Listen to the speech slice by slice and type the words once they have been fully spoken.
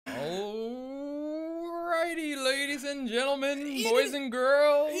Alrighty, ladies and gentlemen, boys and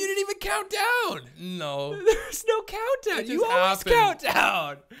girls. You didn't even count down. No. There's no countdown. It You just always happened. count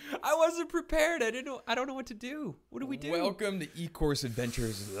down. I wasn't prepared. I don't know what to do. What do we do? Welcome to eCourse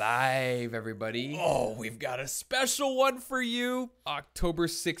Adventures Live, everybody. Oh, we've got a special one for you. October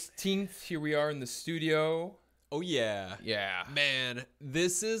 16th, here we are in the studio. Oh, yeah. Yeah. Man,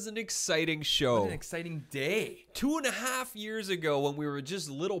 this is an exciting show. What an exciting day. 2.5 years ago, when we were just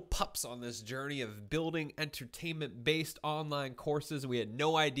little pups on this journey of building entertainment-based online courses, we had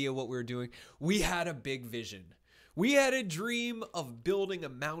no idea what we were doing. We had a big vision. We had a dream of building a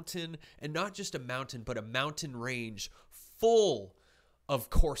mountain, and not just a mountain, but a mountain range full of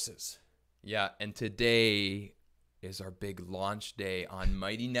courses. Yeah, and today is our big launch day on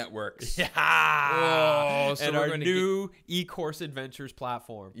Mighty Networks. Yeah. Oh, so and we're our gonna new eCourse Adventures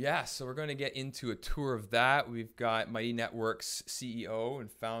platform. Yeah, so we're going to get into a tour of that. We've got Mighty Networks CEO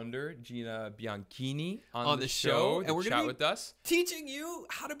and founder Gina Bianchini on the show, and we're chat going to with us. teaching you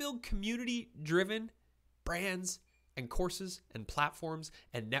how to build community-driven brands and courses and platforms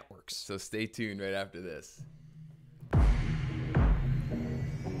and networks. So stay tuned right after this.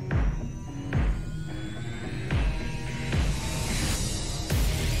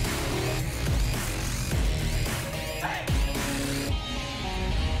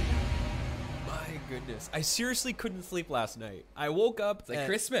 Goodness, I seriously couldn't sleep last night. I woke up like and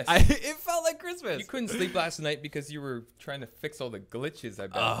Christmas. It felt like Christmas. You couldn't sleep last night because you were trying to fix all the glitches, I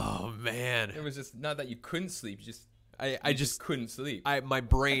bet. Oh man, It was just not that you couldn't sleep, you I just couldn't sleep. my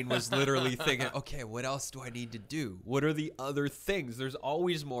brain was literally thinking, okay, what else do I need to do? What are the other things? There's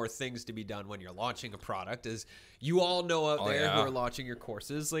always more things to be done when you're launching a product, as you all know out there who yeah. are launching your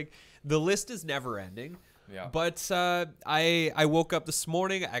courses. Like, the list is never ending. Yeah. But I woke up this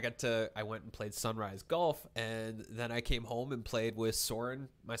morning. I went and played Sunrise Golf, and then I came home and played with Soren,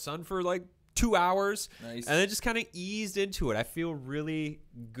 my son, for like 2 hours. Nice. And then just kind of eased into it. I feel really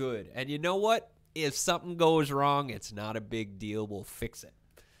good. And you know what? If something goes wrong, it's not a big deal. We'll fix it.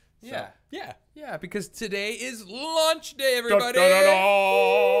 Yeah. Yeah. Yeah, because today is launch day, everybody.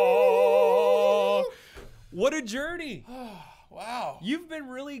 What a journey. Wow. You've been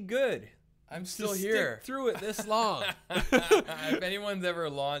really good. I'm to still stick here. through it this long. If anyone's ever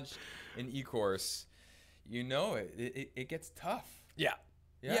launched an eCourse, you know it gets tough. Yeah.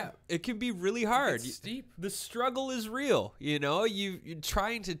 Yeah. Yeah, it can be really hard. It's steep. The struggle is real. You know, you're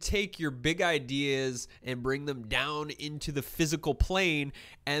trying to take your big ideas and bring them down into the physical plane,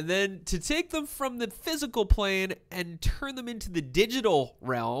 and then to take them from the physical plane and turn them into the digital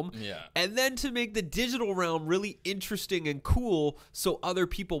realm. Yeah. And then to make the digital realm really interesting and cool so other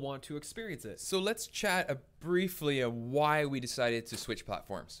people want to experience it. So let's chat briefly of why we decided to switch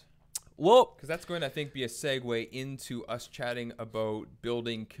platforms. Well, Because that's going to, I think, be a segue into us chatting about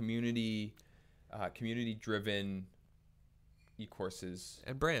building community-driven e-courses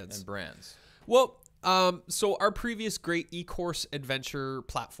and brands. and brands. Well, so our previous great eCourse adventure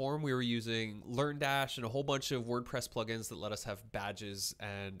platform, we were using LearnDash and a whole bunch of WordPress plugins that let us have badges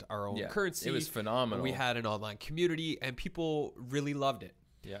and our own currency. It was phenomenal. We had an online community, and people really loved it.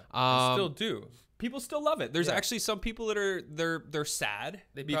 Yeah, and still do. People still love it. There's Yeah. actually some people that are they're sad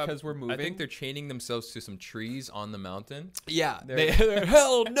because we're moving. I think they're chaining themselves to some trees on the mountain. Yeah, they're-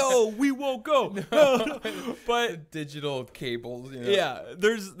 hell no, we won't go. But Digital cables. You know? yeah,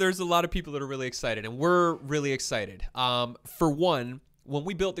 there's a lot of people that are really excited, and we're really excited. For one, when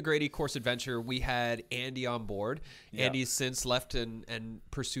we built the Great eCourse Adventure, we had Andy on board. Yeah. Andy's since left and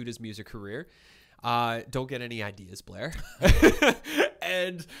pursued his music career. Don't get any ideas, Blair.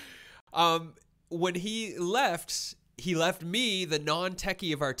 And when he left me, the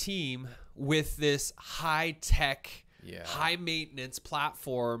non-techie of our team, with this high-tech, high-maintenance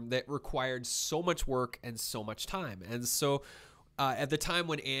platform that required so much work and so much time. And so at the time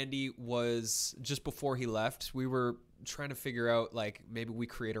when Andy was, just before he left, we were trying to figure out, like, maybe we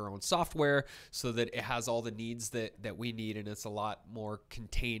create our own software so that it has all the needs that we need, and it's a lot more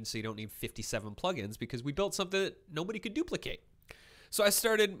contained, so you don't need 57 plugins, because we built something that nobody could duplicate. So I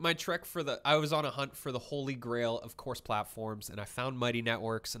started my trek I was on a hunt for the holy grail of course platforms, and I found Mighty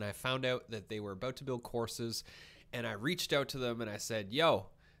Networks, and I found out that they were about to build courses, and I reached out to them and I said, yo,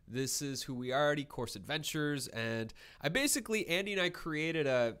 this is who we are at eCourse Adventures. And Andy and I created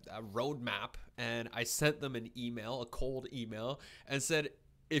a roadmap, and I sent them an email, a cold email, and said,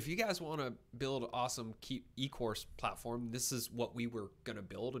 if you guys want to build an awesome e-course platform, this is what we were going to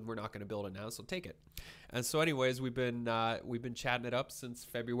build, and we're not going to build it now, so take it. And so anyways, we've been chatting it up since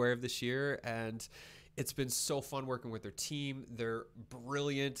February of this year, and it's been so fun working with their team. They're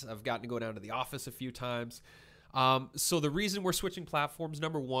brilliant. I've gotten to go down to the office a few times. So the reason we're switching platforms,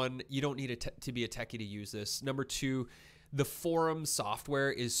 number one, you don't need to be a techie to use this. Number two, the forum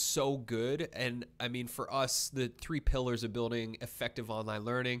software is so good. And I mean, for us, the 3 pillars of building effective online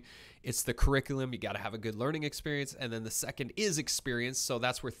learning, it's the curriculum. You got to have a good learning experience. And then the second is experience. So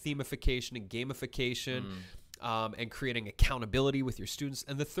that's where themification and gamification and creating accountability with your students.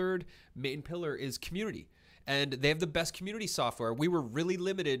 And the third main pillar is community. And they have the best community software. We were really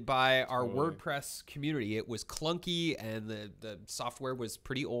limited by our WordPress community. It was clunky and the software was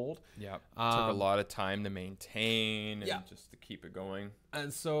pretty old. Yeah. Took a lot of time to maintain and just to keep it going.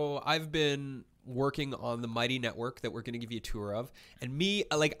 And so I've been working on the Mighty Network that we're going to give you a tour of. And me,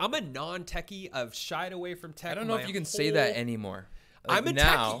 like, I'm a non-techie. I've shied away from tech. I don't know if you can say that anymore. Like, I'm a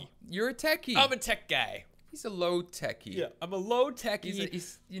now, techie. You're a techie. I'm a tech guy. He's a low techie. Yeah, I'm a low techie.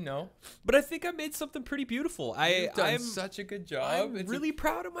 He's you know. But I think I made something pretty beautiful. You've done I'm such a good job. I'm really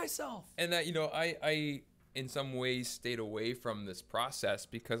proud of myself. And that, you know, I in some ways stayed away from this process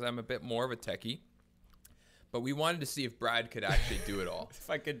because I'm a bit more of a techie. But we wanted to see if Brad could actually do it all. If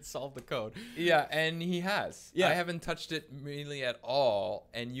I could solve the code. Yeah, and he has. Yeah. I haven't touched it really at all,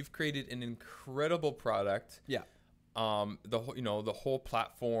 and you've created an incredible product. Yeah. The whole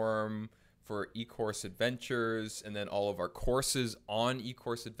platform for eCourse Adventures, and then all of our courses on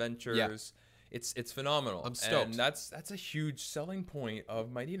eCourse Adventures. Yeah. It's phenomenal. I'm stoked. And that's a huge selling point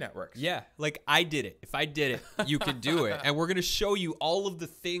of Mighty Networks. Yeah, like I did it. If I did it, you can do it. And we're going to show you all of the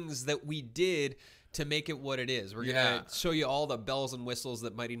things that we did to make it what it is. We're going to show you all the bells and whistles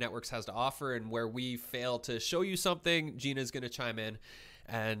that Mighty Networks has to offer, and where we fail to show you something, Gina's going to chime in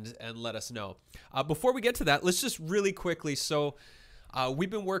and let us know. Before we get to that, let's just really quickly, we've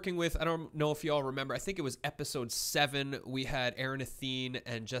been working with, I don't know if you all remember, I think it was episode 7. We had Erin Athene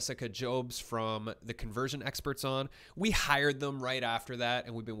and Jessica Jobs from the Conversion Experts on. We hired them right after that,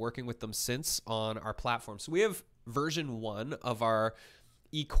 and we've been working with them since on our platform. So we have version 1 of our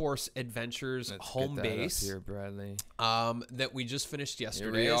eCourse Adventures home base here, Bradley. That we just finished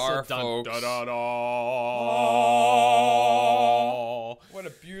yesterday. Here we are, so folks. Oh, what a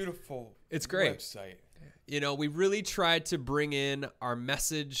beautiful great website. You know, we really tried to bring in our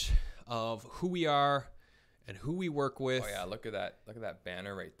message of who we are and who we work with. Oh yeah, look at that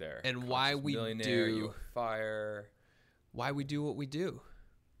banner right there. And why we do fire. Why we do what we do.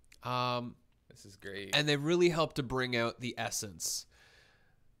 This is great. And they really help to bring out the essence.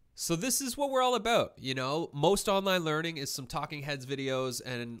 So this is what we're all about. You know, most online learning is some talking heads videos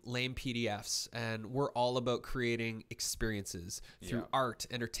and lame PDFs, and we're all about creating experiences through art,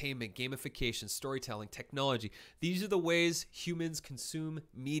 entertainment, gamification, storytelling, technology. These are the ways humans consume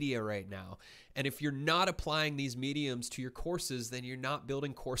media right now. And if you're not applying these mediums to your courses, then you're not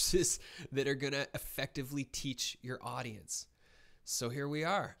building courses that are going to effectively teach your audience. So here we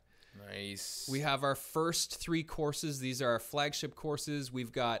are. Nice. We have our first 3 courses. These are our flagship courses.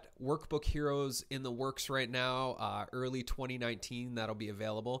 We've got Workbook Heroes in the works right now, early 2019. That'll be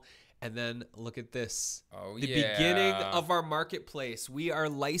available. And then look at this. The beginning of our marketplace. We are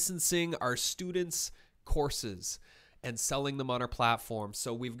licensing our students' courses and selling them on our platform.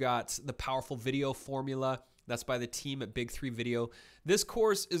 So we've got the Powerful Video Formula. That's by the team at Big 3 Video. This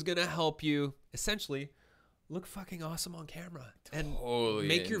course is going to help you essentially look fucking awesome on camera and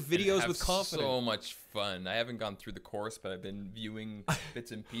make your videos with confidence. So much fun. I haven't gone through the course, but I've been viewing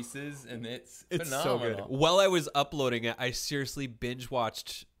bits and pieces, and it's phenomenal. So good. While I was uploading it, I seriously binge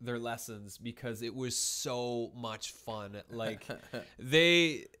watched their lessons because it was so much fun. Like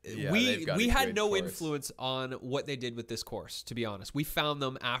we had no influence on what they did with this course, to be honest. We found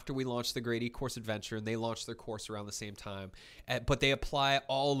them after we launched the Great eCourse Adventure, and they launched their course around the same time. But they apply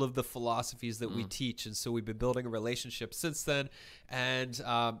all of the philosophies that we teach, and so we've been building a relationship since then, and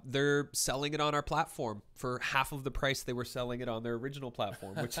they're selling it on our platform for half of the price they were selling it on their original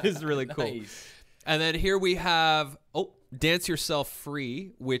platform, which is really cool. Nice. And then here we have Dance Yourself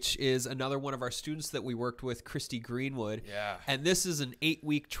Free, which is another one of our students that we worked with, Christy Greenwood. Yeah. And this is an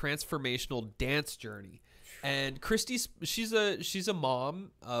 8-week transformational dance journey. And Christy's she's a mom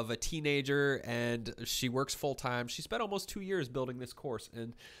of a teenager, and she works full time. She spent almost 2 years building this course,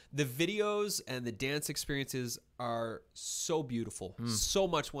 and the videos and the dance experiences are so beautiful. So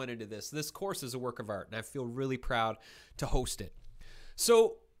much went into this. This course is a work of art, and I feel really proud to host it.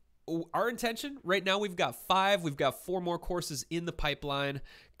 So our intention right now, we've got 5. We've got 4 more courses in the pipeline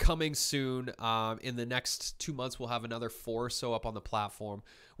coming soon. In the next 2 months, we'll have another 4 or so up on the platform.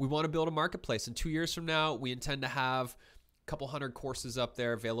 We want to build a marketplace. In 2 years from now, we intend to have a couple hundred courses up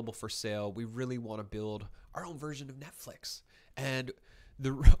there available for sale. We really want to build our own version of Netflix. And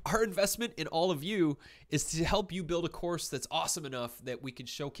our investment in all of you is to help you build a course that's awesome enough that we can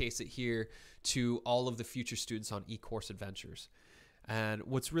showcase it here to all of the future students on eCourse Adventures. And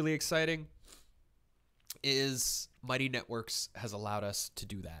what's really exciting is Mighty Networks has allowed us to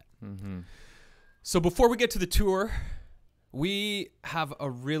do that. Mm-hmm. So before we get to the tour, we have a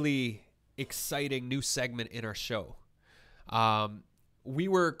really exciting new segment in our show. We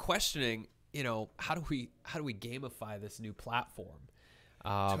were questioning, you know, how do we gamify this new platform?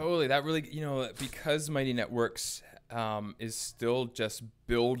 Totally. That really, you know, because Mighty Networks is still just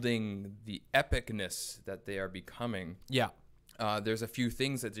building the epicness that they are becoming. Yeah. There's a few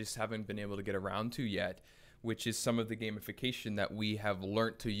things that just haven't been able to get around to yet, which is some of the gamification that we have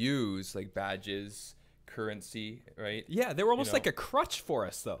learned to use, like badges, currency, right? Yeah, they were almost like a crutch for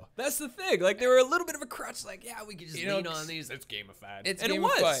us, though. That's the thing. Like, they were a little bit of a crutch. Like, yeah, we could just lean on these. It's gamified. And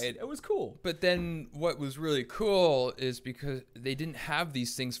gamified. It was cool. But then what was really cool is because they didn't have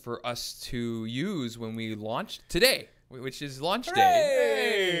these things for us to use when we launched today, which is launch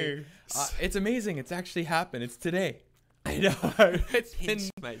day. It's amazing. It's actually happened. It's today. I know.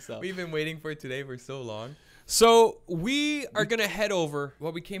 We've been waiting for today for so long. So we are going to head over.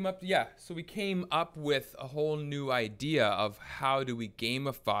 Well, we came up with a whole new idea of how do we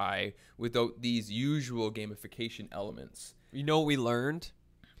gamify without these usual gamification elements. You know what we learned?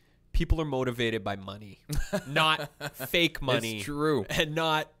 People are motivated by money, not fake money. It's true. And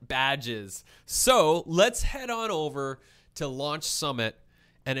not badges. So let's head on over to Launch Summit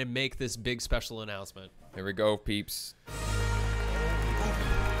and then make this big special announcement. Here we go, peeps.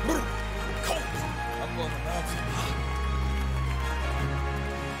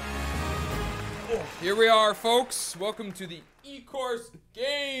 Here we are, folks. Welcome to the eCourse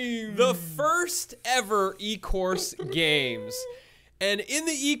Games. The first ever eCourse Games. And in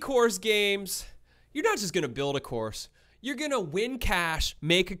the eCourse Games, you're not just going to build a course. You're going to win cash,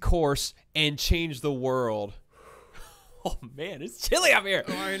 make a course, and change the world. Oh, man, it's chilly up here.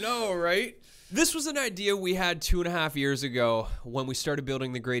 Oh, I know, right? This was an idea we had 2.5 years ago when we started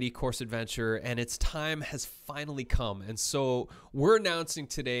building the Great eCourse Adventure, and its time has finally come. And so we're announcing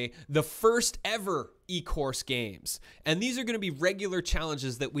today the first ever eCourse Games. And these are going to be regular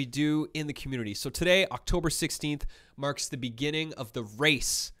challenges that we do in the community. So today, October 16th, marks the beginning of the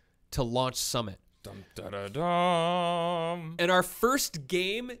race to Launch Summit. Dum, da, da, dum. And our first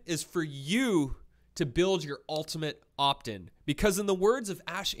game is for you to build your ultimate opt-in. Because in the words of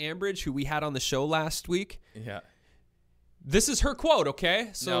Ash Ambridge, who we had on the show last week, this is her quote, okay?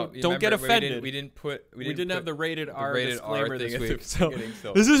 So don't get offended. We didn't have the rated R disclaimer this week. So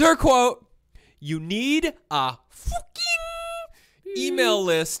this is her quote. You need a fucking email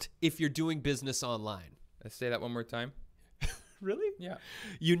list if you're doing business online. Let's say that one more time. Really? Yeah.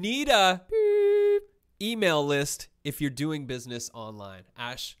 You need a email list if you're doing business online.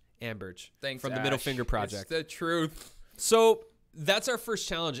 Ash Ambridge. Thanks, from the Ash. Middle Finger Project. It's the truth. So that's our first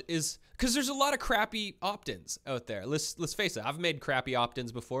challenge, is because there's a lot of crappy opt-ins out there. Let's face it. I've made crappy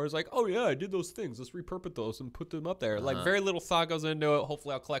opt-ins before. It's like, oh yeah, I did those things. Let's repurpose those and put them up there. Like, very little thought goes into it.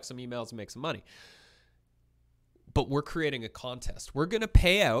 Hopefully I'll collect some emails and make some money. But we're creating a contest. We're going to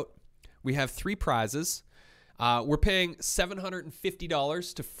pay out. We have 3 prizes. We're paying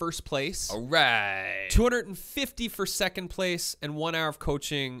 $750 to first place. All right. $250 for second place, and 1 hour of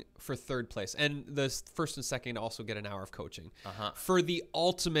coaching for third place. And the first and second also get an hour of coaching for the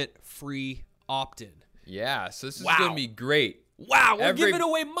ultimate free opt-in. Yeah, so this is going to be great. Wow, we're giving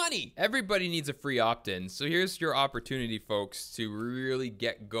away money. Everybody needs a free opt-in. So here's your opportunity, folks, to really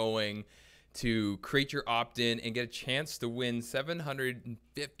get going, to create your opt-in and get a chance to win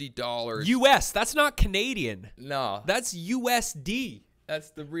 $750. US, that's not Canadian. No. That's USD.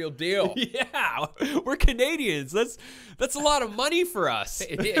 That's the real deal. Yeah, we're Canadians. That's a lot of money for us.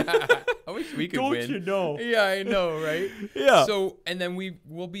 Yeah, I wish we could win. Don't you know? Yeah, I know, right? Yeah. So, and then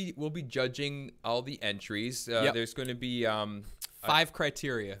we'll be judging all the entries. There's going to be 5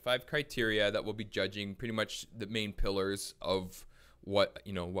 criteria. 5 criteria that we'll be judging. Pretty much the main pillars of what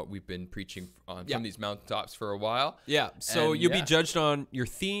we've been preaching on from these mountaintops for a while. Yeah. So you'll be judged on your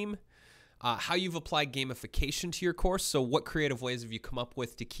theme, how you've applied gamification to your course. So what creative ways have you come up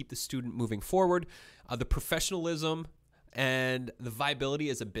with to keep the student moving forward? The professionalism and the viability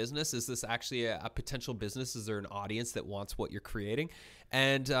as a business. Is this actually a potential business? Is there an audience that wants what you're creating?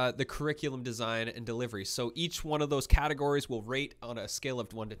 And the curriculum design and delivery. So each one of those categories will rate on a scale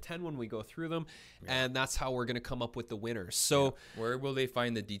of 1 to 10 when we go through them. And that's how we're going to come up with the winners. So where will they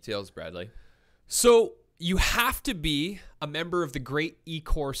find the details, Bradley? So you have to be a member of the Great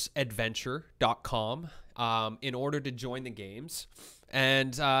eCourse Adventure.com in order to join the games.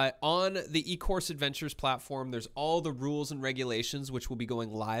 And on the eCourse Adventures platform, there's all the rules and regulations, which will be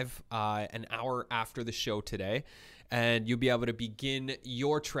going live an hour after the show today. And you'll be able to begin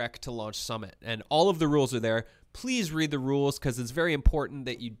your trek to Launch Summit. And all of the rules are there. Please read the rules, because it's very important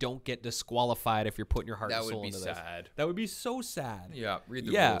that you don't get disqualified if you're putting your heart and soul into this. That would be sad. That would be so sad. Yeah, read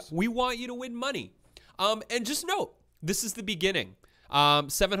the rules. Yeah, we want you to win money. And just note, this is the beginning.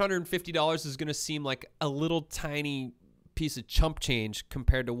 $750 is going to seem like a little tiny piece of chump change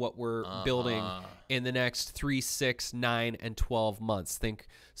compared to what we're building in the next 3, 6, 9, and 12 months. Think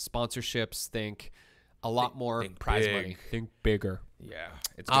sponsorships, think a lot more prize money. Think bigger. Yeah,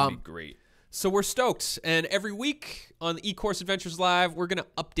 it's going to be great. So we're stoked. And every week on the eCourse Adventures Live, we're going to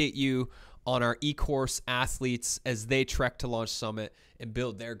update you on our eCourse athletes as they trek to Launch Summit and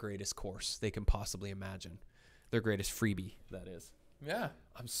build their greatest course they can possibly imagine. Their greatest freebie, that is. Yeah.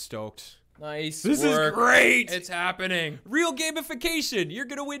 I'm stoked. Nice This work. is great. It's happening. Real gamification. You're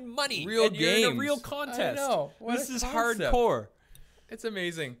going to win money. Real and you're in a games. real contest. I know. What This a is concept. hardcore. It's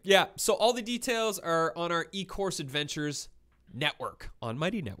amazing. Yeah. So all the details are on our eCourse Adventures network on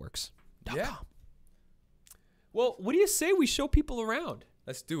MightyNetworks.com. Yeah. Well, what do you say we show people around?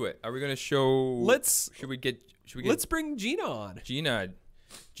 Let's do it. Are we going to show... Should we get... Let's bring Gina on. Gina,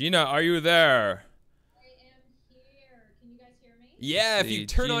 are you there? I am here. Can you guys hear me? Yeah, if you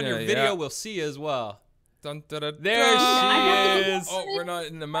turn on your Gina, video, yeah. we'll see you as well. Dun, dun, dun, There dun. she is. Oh, we're not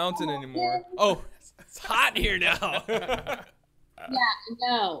in the mountain anymore. Oh, it's hot here now. Yeah,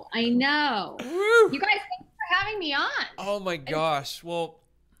 I know. Woo! You guys, thanks for having me on. Oh my gosh. Well,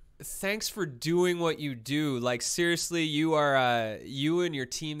 thanks for doing what you do. Like, seriously, you and your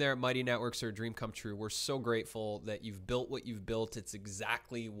team there at Mighty Networks are a dream come true. We're so grateful that you've built what you've built. It's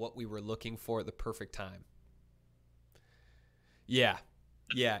exactly what we were looking for at the perfect time. Yeah,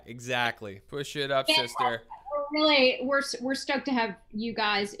 exactly. Push it up, Yeah. sister. We're stoked to have you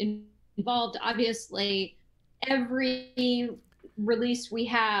guys involved. Obviously, every release we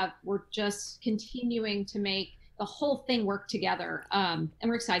have, we're just continuing to make the whole thing work together, and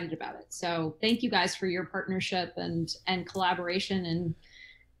we're excited about it. So thank you guys for your partnership and collaboration,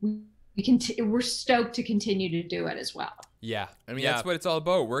 and we're stoked to continue to do it as well. Yeah. I mean, that's what it's all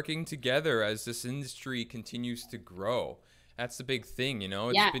about, working together as this industry continues to grow. That's the big thing, you know?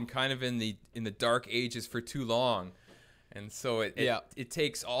 It's been kind of in the dark ages for too long. And so it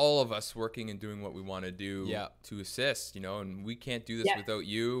takes all of us working and doing what we want to do to assist, you know, and we can't do this without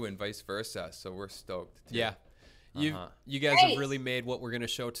you and vice versa. So we're stoked. Too. Yeah. You guys have really made what we're going to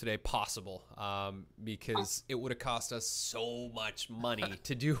show today possible, because it would have cost us so much money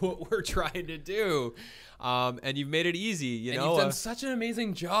to do what we're trying to do. And you've made it easy, you know. You've done such an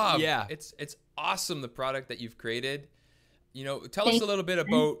amazing job. Yeah. It's awesome, the product that you've created. You know, tell us a little bit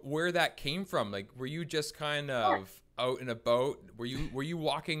about where that came from. Like, were you just kind of out and about? Were you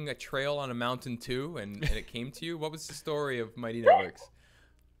walking a trail on a mountain too, and it came to you? What was the story of Mighty Networks?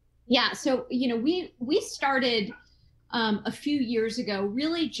 Yeah, so we started a few years ago,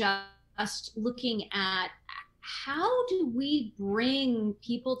 really just looking at how do we bring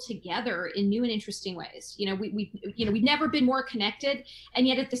people together in new and interesting ways. We've never been more connected, and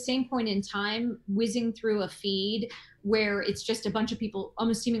yet at the same point in time, whizzing through a feed where it's just a bunch of people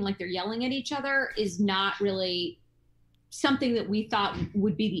almost seeming like they're yelling at each other is not really something that we thought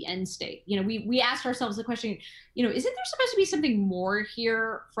would be the end state. We asked ourselves the question, isn't there supposed to be something more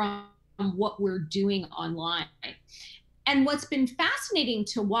here from what we're doing online? And what's been fascinating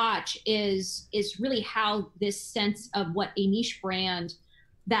to watch is really how this sense of what a niche brand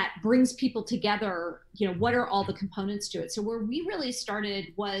that brings people together, what are all the components to it? So where we really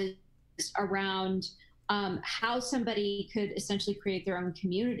started was around how somebody could essentially create their own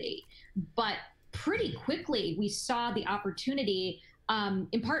community. But pretty quickly, we saw the opportunity,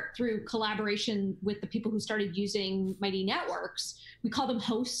 in part through collaboration with the people who started using Mighty Networks. We call them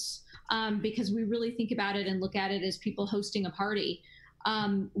hosts, because we really think about it and look at it as people hosting a party,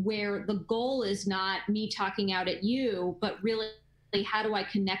 where the goal is not me talking out at you, but really how do I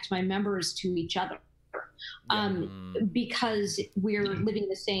connect my members to each other? Because we're living in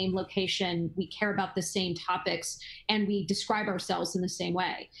the same location, we care about the same topics, and we describe ourselves in the same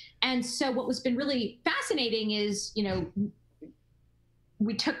way. And so what was been really fascinating is,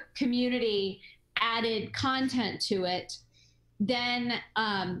 we took community, added content to it, then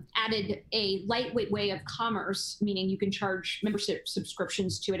added a lightweight way of commerce, meaning you can charge membership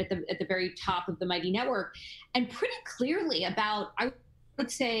subscriptions to it at the very top of the Mighty Network. And pretty clearly about, I would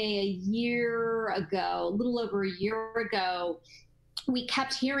say a little over a year ago, we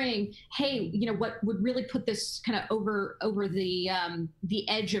kept hearing, hey, what would really put this kind of over the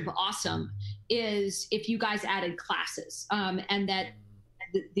edge of awesome is if you guys added classes, and that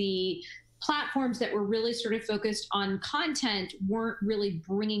the platforms that were really sort of focused on content weren't really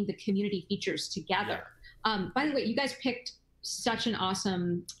bringing the community features together. By the way, you guys picked such an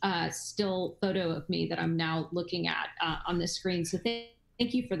awesome still photo of me that I'm now looking at on the screen. So thank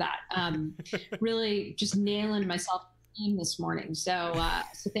you for that. Really just nailing myself this morning. So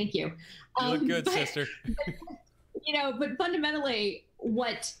thank you. You look good, sister. But fundamentally,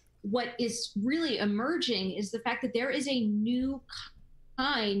 what is really emerging is the fact that there is a new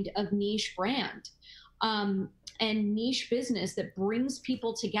kind of niche brand and niche business that brings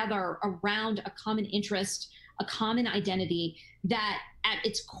people together around a common interest, a common identity that at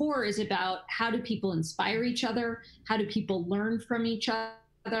its core is about how do people inspire each other? How do people learn from each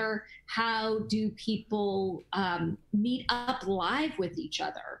other? How do people meet up live with each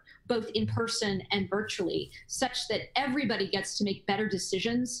other, both in person and virtually, such that everybody gets to make better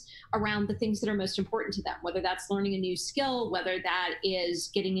decisions around the things that are most important to them, whether that's learning a new skill, whether that is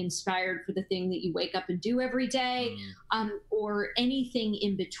getting inspired for the thing that you wake up and do every day, or anything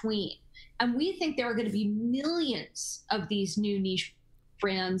in between. And we think there are going to be millions of these new niche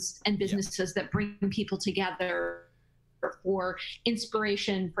brands and businesses that bring people together for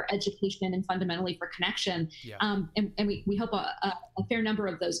inspiration, for education, and fundamentally for connection. And we hope a fair number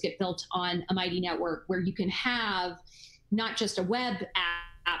of those get built on a Mighty network where you can have not just a web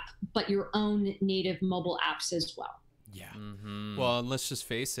app, but your own native mobile apps as well. Well, and let's just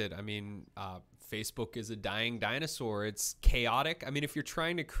face it. I mean, Facebook is a dying dinosaur. It's chaotic. I mean, if you're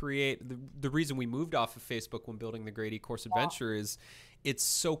trying to create, the reason we moved off of Facebook when building the Great eCourse Adventure is it's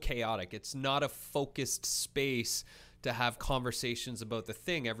so chaotic. It's not a focused space to have conversations about the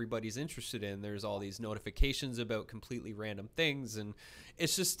thing everybody's interested in. There's all these notifications about completely random things, and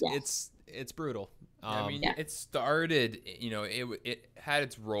it's just it's brutal. I mean, it started, it had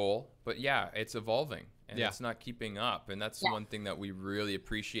its role, but it's evolving and it's not keeping up, and that's one thing that we really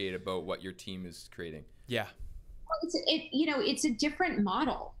appreciate about what your team is creating. It's a different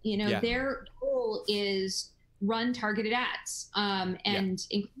model. Their goal is run targeted ads, and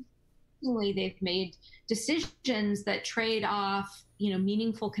increasingly they've made decisions that trade off,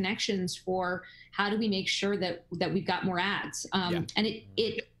 meaningful connections for how do we make sure that we've got more ads. And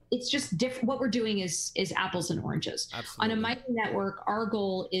it's just different. What we're doing is apples and oranges. Absolutely. On a Mighty network, our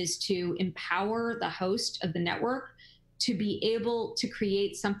goal is to empower the host of the network to be able to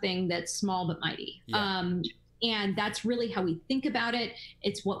create something that's small but mighty. And that's really how we think about it.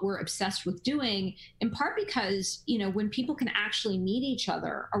 It's what we're obsessed with doing, in part because, when people can actually meet each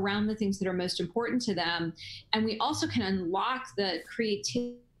other around the things that are most important to them, and we also can unlock the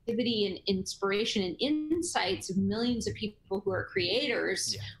creativity and inspiration and insights of millions of people who are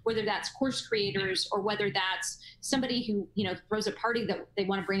creators, whether that's course creators or whether that's somebody who, throws a party that they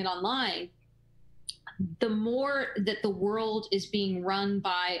want to bring it online. The more that the world is being run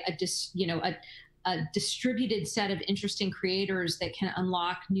by a distributed set of interesting creators that can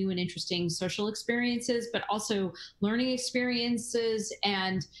unlock new and interesting social experiences, but also learning experiences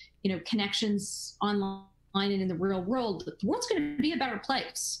and, connections online and in the real world, the world's going to be a better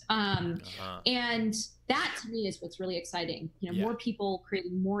place. And that to me is what's really exciting. More people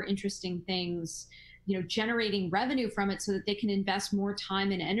creating more interesting things, generating revenue from it so that they can invest more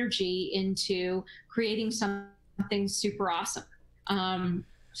time and energy into creating something super awesome.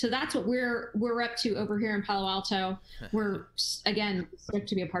 So that's what we're up to over here in Palo Alto. We're, again, stoked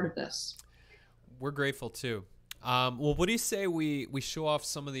to be a part of this. We're grateful too. Well, what do you say we show off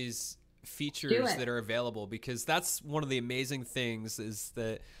some of these features that are available? Because that's one of the amazing things is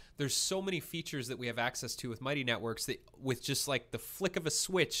that there's so many features that we have access to with Mighty Networks that with just like the flick of a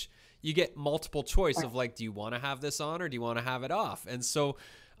switch, you get multiple choice of like, do you want to have this on or do you want to have it off? And so,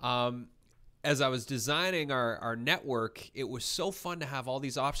 as I was designing our network, it was so fun to have all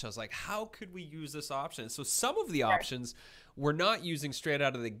these options. I was like, how could we use this option? So some of the options we're not using straight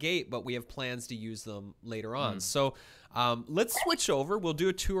out of the gate, but we have plans to use them later on. So let's switch over. We'll do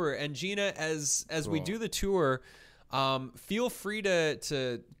a tour. And Gina, as we do the tour, feel free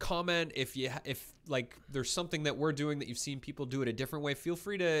to comment if like there's something that we're doing that you've seen people do it a different way. Feel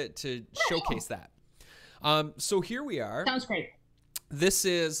free to showcase that. So here we are. Sounds great. This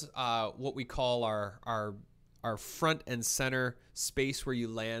is what we call our front and center space where you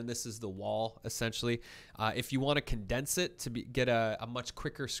land. This is the wall, essentially. If you want to condense it to get a much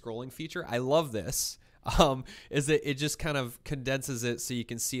quicker scrolling feature, I love this. Is that it just kind of condenses it so you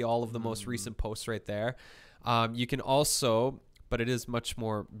can see all of the most recent posts right there. You can also, but it is much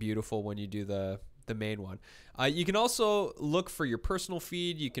more beautiful when you do the main one. You can also look for your personal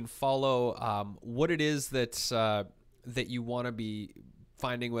feed. You can follow what it is that you want to be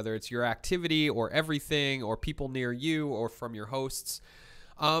finding whether it's your activity or everything or people near you or from your hosts.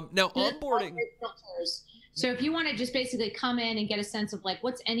 Now onboarding. Filters. So if you want to just basically come in and get a sense of like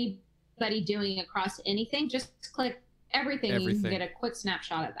what's anybody doing across anything, just click everything. You can get a quick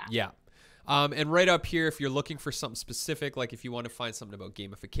snapshot of that. Yeah. And right up here, if you're looking for something specific, like if you want to find something about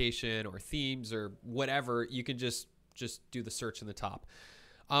gamification or themes or whatever, you can just do the search in the top.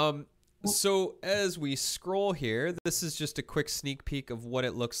 So as we scroll here, this is just a quick sneak peek of what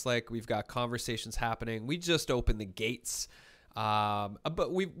it looks like. We've got conversations happening. We just opened the gates.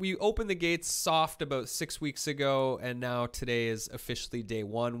 But we opened the gates soft about 6 weeks ago, and now today is officially day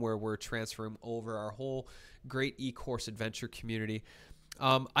one where we're transferring over our whole great eCourse Adventure community.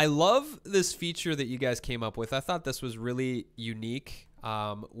 I love this feature that you guys came up with. I thought this was really unique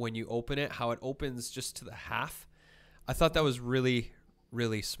when you open it, how it opens just to the half. I thought that was really,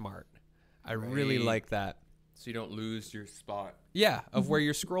 really smart. I really like that. So you don't lose your spot. Yeah, of where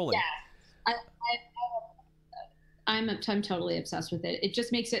you're scrolling. Yeah. I'm totally obsessed with it. It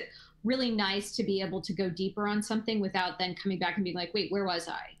just makes it really nice to be able to go deeper on something without then coming back and being like, wait, where was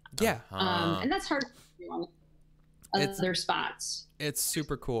I? Yeah. And that's hard to do on other spots. It's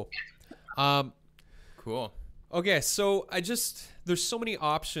super cool. Cool. Okay, so there's so many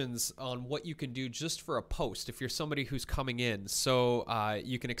options on what you can do just for a post if you're somebody who's coming in. So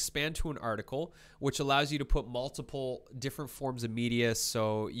you can expand to an article, which allows you to put multiple different forms of media.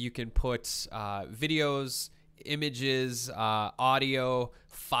 So you can put videos, images, audio,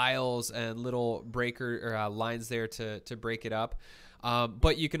 files, and little breaker or lines there to break it up.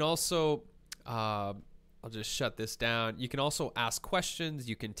 But you can also, I'll just shut this down. You can also ask questions.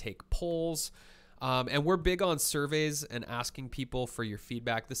 You can take polls. And we're big on surveys and asking people for your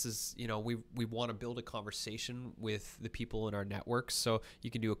feedback. This is, we want to build a conversation with the people in our network. So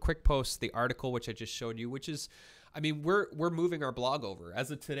you can do a quick post, the article, which I just showed you, which is, we're moving our blog over. As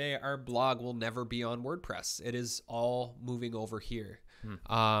of today, our blog will never be on WordPress. It is all moving over here.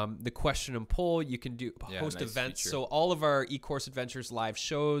 The question and poll, you can host nice events. feature. So all of our eCourse Adventures live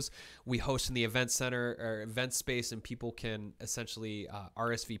shows, we host in the event center or event space, and people can essentially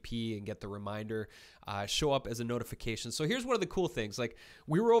RSVP and get the reminder, show up as a notification. So here's one of the cool things. Like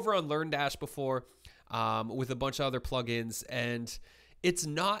we were over on LearnDash before with a bunch of other plugins, and it's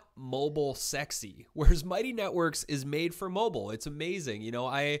not mobile sexy, whereas Mighty Networks is made for mobile. It's amazing.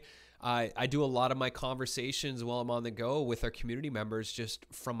 I do a lot of my conversations while I'm on the go with our community members just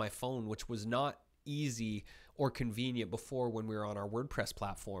from my phone, which was not easy or convenient before when we were on our WordPress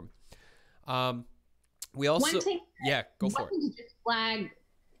platform. We also, go for it. To just flag,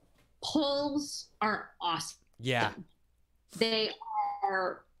 polls are awesome. Yeah. They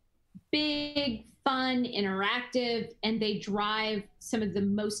are big, fun, interactive, and they drive some of the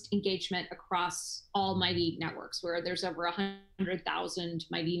most engagement across all Mighty Networks, where there's over 100,000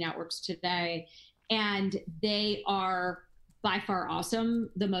 Mighty Networks today. And they are by far awesome,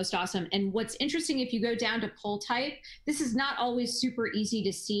 the most awesome. And what's interesting, if you go down to poll type, this is not always super easy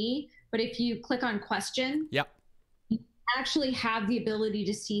to see, but if you click on question, yep, you actually have the ability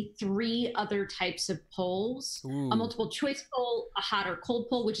to see 3 other types of polls. Ooh. A multiple choice poll, a hot or cold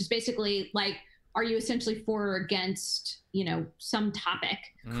poll, which is basically like, are you essentially for or against, some topic?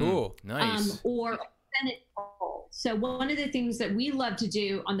 Cool. Nice. Or a percentage poll. So one of the things that we love to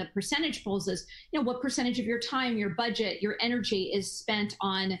do on the percentage polls is, what percentage of your time, your budget, your energy is spent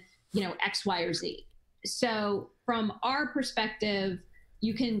on, X, Y, or Z. So from our perspective,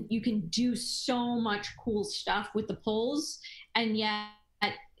 you can do so much cool stuff with the polls, and yet,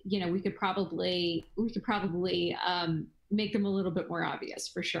 we could probably make them a little bit more obvious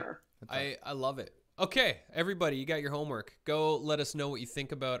for sure. I love it. Okay, everybody, you got your homework. Go let us know what you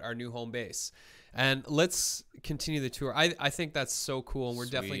think about our new home base. And let's continue the tour. I think that's so cool, and we're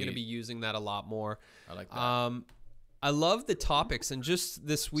definitely going to be using that a lot more. I like that. I love the topics, and just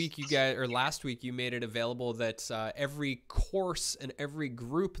this week, last week, you made it available that every course and every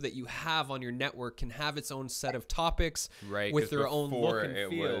group that you have on your network can have its own set of topics, right, with their own look and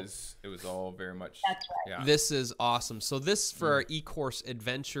feel. It was all very much. That's right. Yeah. This is awesome. So this for our eCourse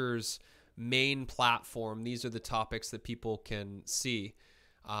Adventures main platform. These are the topics that people can see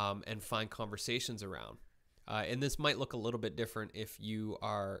and find conversations around. And this might look a little bit different if you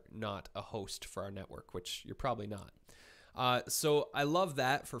are not a host for our network, which you're probably not. So I love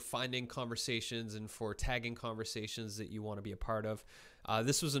that for finding conversations and for tagging conversations that you want to be a part of.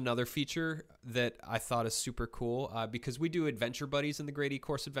 This was another feature that I thought is super cool because we do adventure buddies in the Great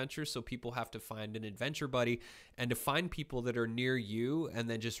eCourse Adventure. So people have to find an adventure buddy, and to find people that are near you and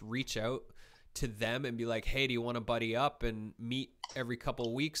then just reach out to them and be like, hey, do you want to buddy up and meet every couple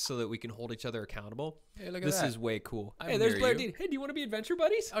of weeks so that we can hold each other accountable? Hey, look at This that. is way cool. I'm Hey, there's near Blair you. Dean. Hey, do you want to be adventure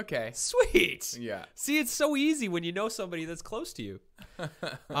buddies? Okay. Sweet. Yeah. See, it's so easy when you know somebody that's close to you.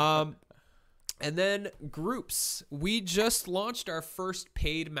 And then groups. We just launched our first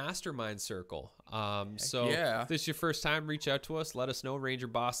paid mastermind circle. So yeah. if this is your first time, reach out to us. Let us know. Ranger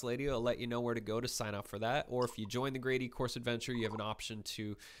Boss Lady will let you know where to go to sign up for that. Or if you join the Great E-Course Adventure, you have an option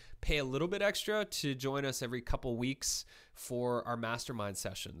to pay a little bit extra to join us every couple weeks for our mastermind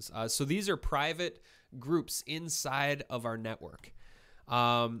sessions. So these are private groups inside of our network.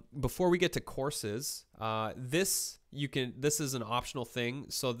 Before we get to courses, this is an optional thing.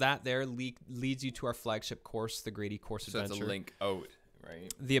 So that there leads you to our flagship course, the Great E-Course So Adventure. that's a link out,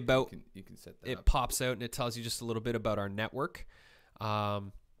 right? The about You can set that it up. pops out and it tells you just a little bit about our network.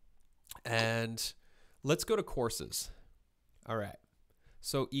 And let's go to courses. All right.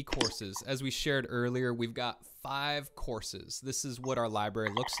 So e-courses, as we shared earlier, we've got 5 courses. This is what our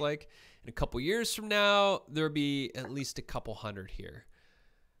library looks like. In a couple years from now, there'll be at least a couple hundred here.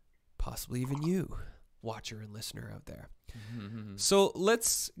 Possibly even you, watcher and listener out there. So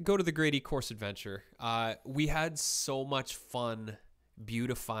let's go to the Great E-Course Adventure. We had so much fun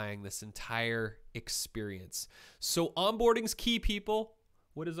beautifying this entire experience. So onboarding's key, people.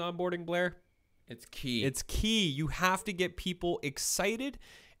 What is onboarding, Blair? It's key. It's key. You have to get people excited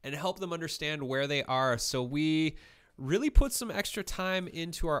and help them understand where they are. So we really put some extra time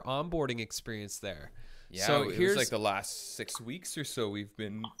into our onboarding experience there. Yeah, so it here's was like the last 6 weeks or so we've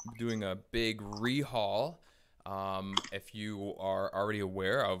been doing a big rehaul. If you are already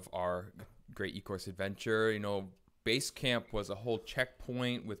aware of our Great E-Course Adventure, base camp was a whole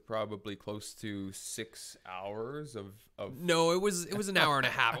checkpoint with probably close to 6 hours of No, it was an hour and a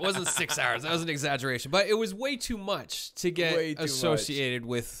half. It wasn't 6 hours. That was an exaggeration, but it was way too much to get Way too associated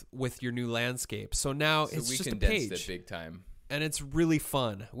with your new landscape. So now so it's we just a condensed page. it big time. And it's really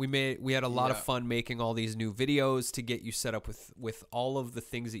fun. We had a lot of Yeah. fun making all these new videos to get you set up with all of the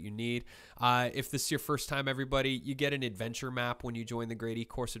things that you need. If this is your first time, everybody, you get an adventure map when you join the Great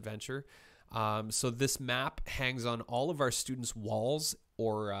E-Course Adventure. So this map hangs on all of our students' walls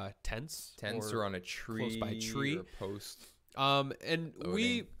or tents. Tents or on a tree, close by tree. or post. And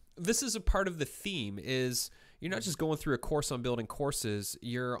this is a part of the theme is you're not just going through a course on building courses,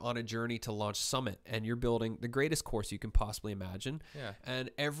 you're on a journey to launch Summit and you're building the greatest course you can possibly imagine. Yeah. And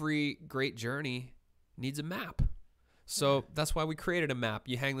every great journey needs a map. So that's why we created a map.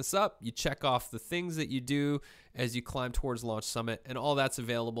 You hang this up, you check off the things that you do as you climb towards Launch Summit, and all that's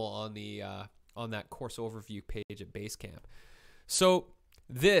available on the on that course overview page at Basecamp. So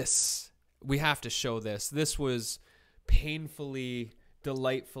we have to show this. This was painfully,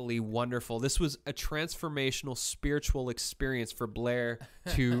 delightfully wonderful. This was a transformational spiritual experience for Blair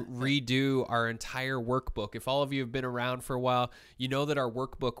to redo our entire workbook. If all of you have been around for a while, you know that our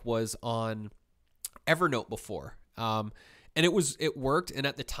workbook was on Evernote before. And it worked. And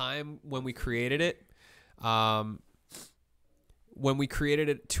at the time when we created it,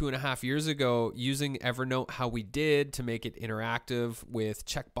 2.5 years ago, using Evernote how we did to make it interactive with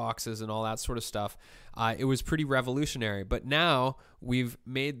checkboxes and all that sort of stuff, it was pretty revolutionary. But now we've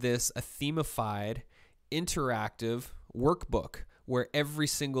made this a themified, interactive workbook where every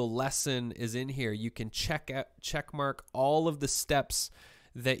single lesson is in here. You can check mark all of the steps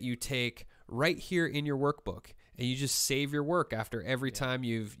that you take right here in your workbook, and you just save your work after every time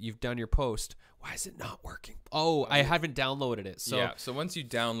you've done your post. Why is it not working? Oh, I haven't downloaded it. So once you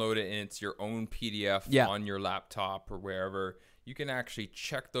download it and it's your own PDF on your laptop or wherever, you can actually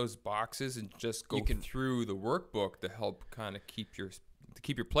check those boxes and just go through the workbook to help kind of keep your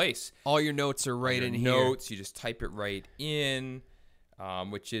place. All your notes are right in here. Notes, you just type it right in,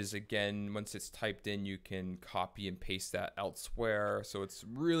 which is, again, once it's typed in, you can copy and paste that elsewhere. So it's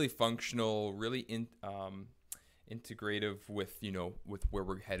really functional, really integrative with where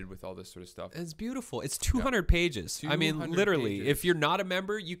we're headed with all this sort of stuff. It's beautiful. It's 200 pages. I mean, 200 literally, pages. if you're not a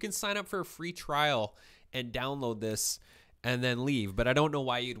member, you can sign up for a free trial and download this and then leave. But I don't know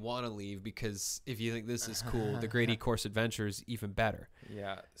why you'd want to leave, because if you think this is cool, the Great E-Course Adventure is even better.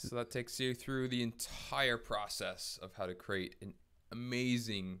 Yeah, so that takes you through the entire process of how to create an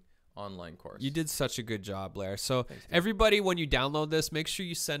amazing online course. You did such a good job, Blair. So Thanks, dude. everybody, when you download this, make sure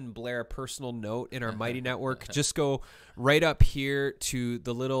you send Blair a personal note in our Mighty Network. Just go right up here to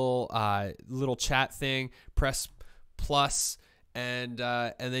the little chat thing, press plus, and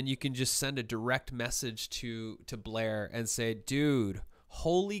then you can just send a direct message to Blair and say, dude,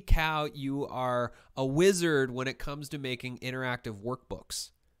 holy cow, you are a wizard when it comes to making interactive workbooks.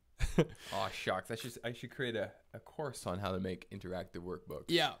 Oh, shucks. I should create a course on how to make interactive workbooks.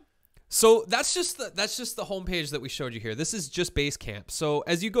 Yeah. So that's just the homepage that we showed you here. This is just Basecamp. So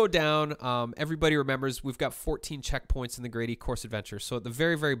as you go down, everybody remembers we've got 14 checkpoints in the Great E-Course Adventure. So at the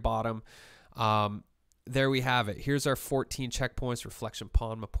very, very bottom, there we have it. Here's our 14 checkpoints: Reflection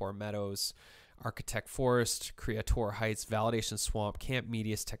Pond, Mapor Meadows, Architect Forest, Creator Heights, Validation Swamp, Camp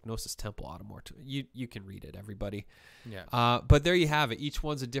Medius, Technosis Temple, Automort. You can read it, everybody. Yeah. But there you have it. Each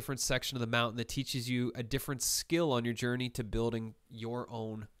one's a different section of the mountain that teaches you a different skill on your journey to building your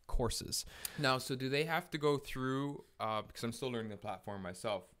own courses. Now, so do they have to go through, because I'm still learning the platform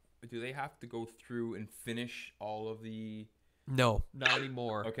myself, do they have to go through and finish all of the... No, not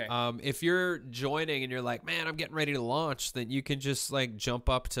anymore. Okay. If you're joining and you're like, man, I'm getting ready to launch, then you can just like jump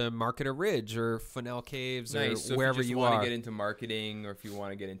up to Marketer Ridge or Fennell Caves or So wherever if you you want are. to get into marketing, or if you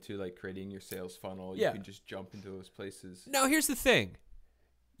want to get into like creating your sales funnel, Yeah. you can just jump into those places. Now, here's the thing.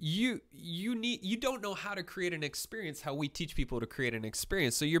 You don't know how to create an experience how we teach people to create an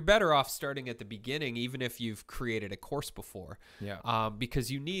experience. So you're better off starting at the beginning, even if you've created a course before. Yeah.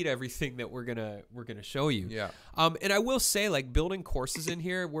 Because you need everything that we're gonna show you. Yeah. And I will say, like, building courses in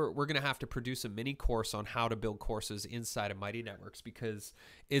here, we're gonna have to produce a mini course on how to build courses inside of Mighty Networks, because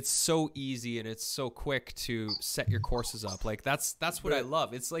it's so easy and it's so quick to set your courses up. Like that's what I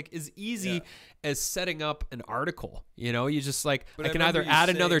love. It's like as easy as setting up an article. You know, you just like, But I I can either remember you add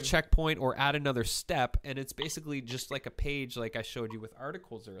another saying- checkpoint or add another step, and it's basically just like a page like I showed you with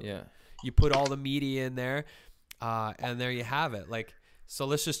articles earlier. Yeah. You put all the media in there, and there you have it. Like, so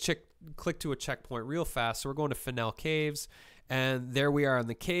let's just click to a checkpoint real fast. So we're going to Fennell Caves, and there we are in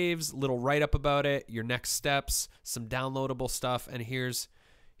the caves, little write-up about it, your next steps, some downloadable stuff, and here's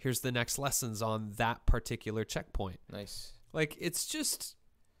the next lessons on that particular checkpoint. Nice. Like, it's just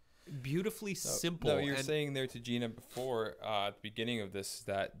beautifully simple. No, you were and- saying there to Gina before at the beginning of this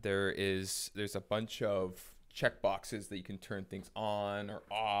that there's a bunch of check boxes that you can turn things on or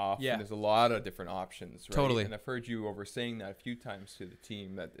off. Yeah. And there's a lot of different options, right? Totally. And I've heard you over saying that a few times to the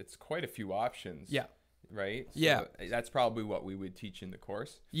team, that it's quite a few options. Yeah. Right? So Yeah. That's probably what we would teach in the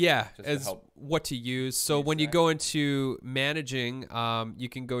course. Yeah, just to as help what to use. So use when you that. go into managing, you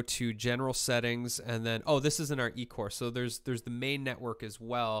can go to general settings, and then this isn't our e-course. So there's the main network as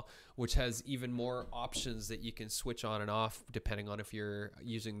well, which has even more options that you can switch on and off depending on if you're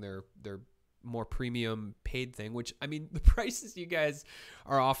using their more premium paid thing, which, I mean, the prices you guys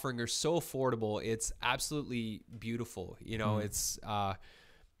are offering are so affordable. It's absolutely beautiful. You know,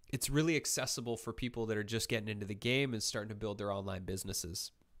 it's really accessible for people that are just getting into the game and starting to build their online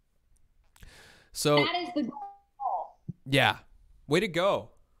businesses. So That is the goal. yeah, way to go.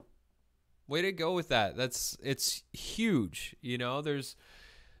 Way to go with that. It's huge. You know, there's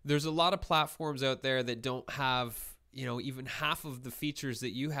a lot of platforms out there that don't have, you know, even half of the features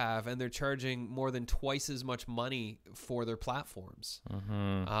that you have, and they're charging more than twice as much money for their platforms,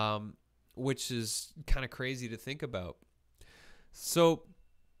 which is kind of crazy to think about. So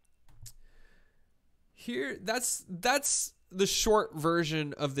here, that's the short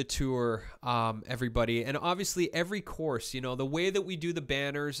version of the tour, everybody. And obviously every course, you know, the way that we do the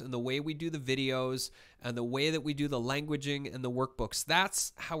banners and the way we do the videos and the way that we do the languaging and the workbooks,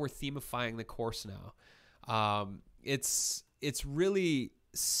 that's how we're themifying the course now. It's really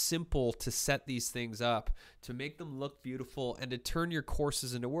simple to set these things up, to make them look beautiful, and to turn your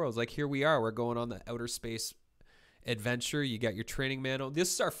courses into worlds. Like here we are, we're going on the outer space adventure. You got your training manual.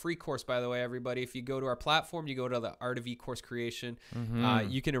 This is our free course, by the way, everybody. If you go to our platform, you go to the Art of E-Course Creation,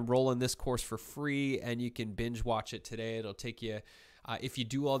 you can enroll in this course for free, and you can binge watch it today. It'll take you, if you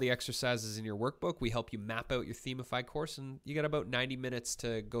do all the exercises in your workbook, we help you map out your themified course, and you got about 90 minutes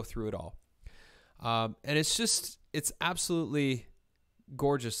to go through it all. And it's absolutely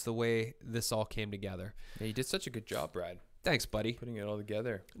gorgeous the way this all came together. Yeah, you did such a good job, Brad, Thanks, buddy. putting it all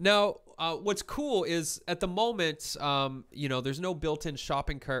together. Now, what's cool is at the moment, you know, there's no built-in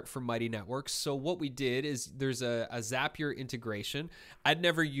shopping cart for Mighty Networks. So what we did is there's a Zapier integration. I'd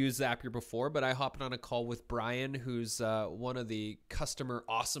never used Zapier before, but I hopped on a call with Brian, who's one of the customer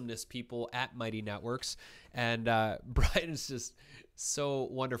awesomeness people at Mighty Networks. And Brian is just so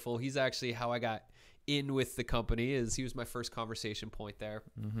wonderful. He's actually how I got in with the company. Is he was my first conversation point there.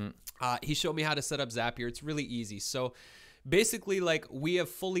 He showed me how to set up Zapier. It's really easy. So basically, like, we have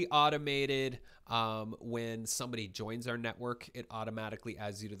fully automated when somebody joins our network, it automatically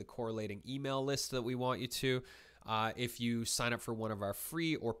adds you to the correlating email list that we want you to. If you sign up for one of our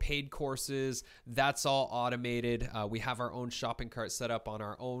free or paid courses, that's all automated. We have our own shopping cart set up on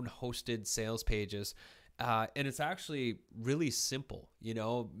our own hosted sales pages. And it's actually really simple, you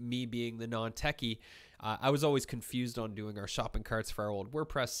know, me being the non-techie. I was always confused on doing our shopping carts for our old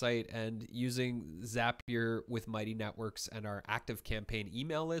WordPress site, and using Zapier with Mighty Networks and our Active Campaign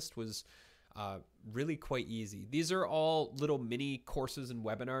email list was really quite easy. These are all little mini courses and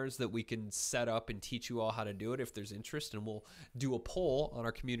webinars that we can set up and teach you all how to do it if there's interest, and we'll do a poll on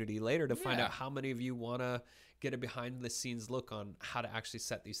our community later to find out how many of you want to get a behind the scenes look on how to actually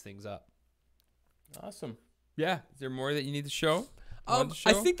set these things up. Awesome. Yeah. Is there more that you need to show? I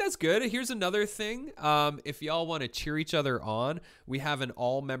think that's good. Here's another thing. If y'all want to cheer each other on, we have an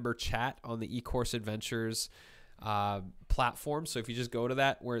all-member chat on the eCourse Adventures platform. So if you just go to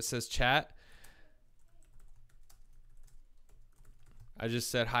that where it says chat, I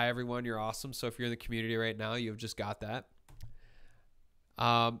just said, hi, everyone. You're awesome. So if you're in the community right now, you've just got that.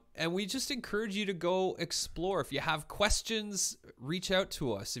 And we just encourage you to go explore. If you have questions, reach out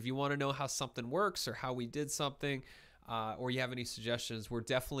to us. If you want to know how something works or how we did something, or you have any suggestions, we're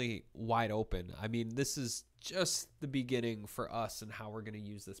definitely wide open. I mean, this is just the beginning for us and how we're going to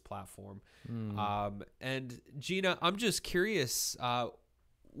use this platform. And Gina, I'm just curious,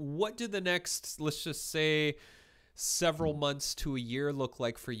 what did the next, let's just say, several months to a year look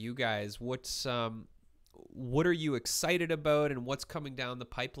like for you guys? What are you excited about, and what's coming down the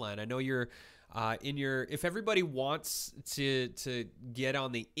pipeline? I know you're if everybody wants to get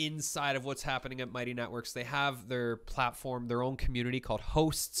on the inside of what's happening at Mighty Networks, they have their platform, their own community called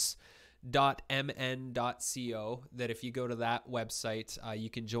hosts.mn.co, that if you go to that website, you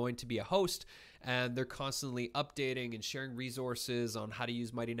can join to be a host, and they're constantly updating and sharing resources on how to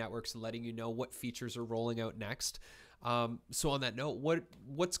use Mighty Networks and letting you know what features are rolling out next. So on that note,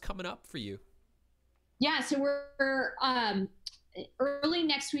 what's coming up for you? Yeah, so we're early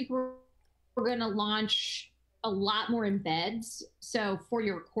next week, we're going to launch a lot more embeds. So for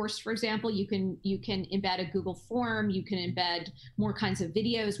your course, for example, you can embed a Google form, you can embed more kinds of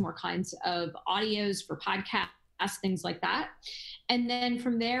videos, more kinds of audios for podcasts, things like that. And then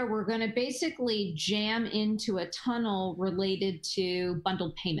from there, we're going to basically jam into a tunnel related to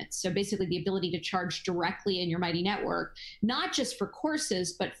bundled payments. So basically the ability to charge directly in your Mighty Network, not just for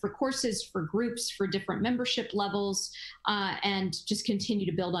courses, but for courses, for groups, for different membership levels, and just continue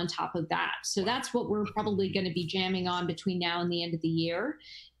to build on top of that. So that's what we're probably going to be jamming on between now and the end of the year.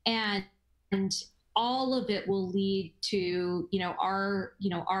 And all of it will lead to,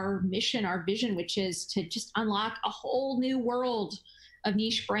 our mission, our vision, which is to just unlock a whole new world of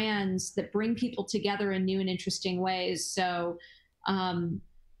niche brands that bring people together in new and interesting ways. So,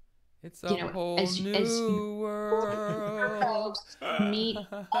 it's a whole new world. Meet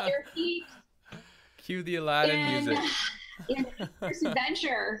other people. Cue the Aladdin music. In eCourse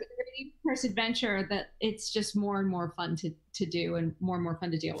Adventure, that it's just more and more fun to do and more fun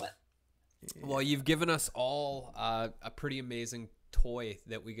to deal with. Well, you've given us all a pretty amazing toy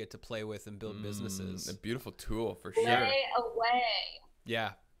that we get to play with and build businesses. A beautiful tool for sure. Way away.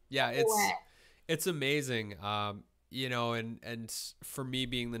 Yeah, it's amazing. And for me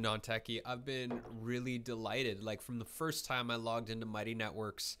being the non-techie, I've been really delighted. Like from the first time I logged into Mighty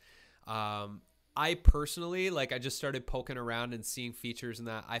Networks, I personally, I just started poking around and seeing features and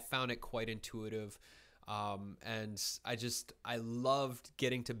that. I found it quite intuitive. And I loved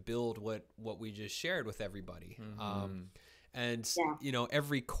getting to build what we just shared with everybody.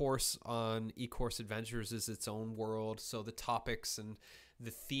 Every course on eCourse Adventures is its own world. So the topics and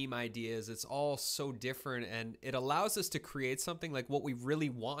the theme ideas, it's all so different, and it allows us to create something. Like what we really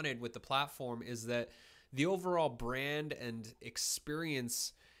wanted with the platform is that the overall brand and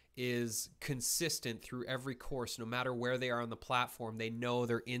experience is consistent through every course. No matter where they are on the platform, they know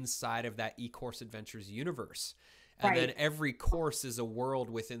they're inside of that eCourse Adventures universe. And then every course is a world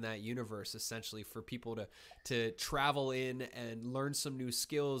within that universe, essentially, for people to travel in and learn some new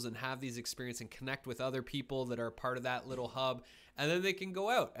skills and have these experiences and connect with other people that are part of that little hub. And then they can go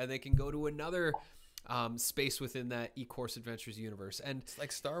out and they can go to another space within that eCourse Adventures universe. And it's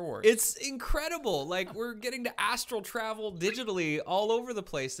like Star Wars. It's incredible. Like we're getting to astral travel digitally all over the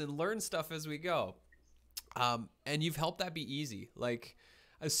place and learn stuff as we go. And you've helped that be easy. Like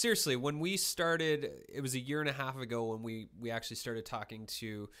seriously, when we started, it was a year and a half ago when we actually started talking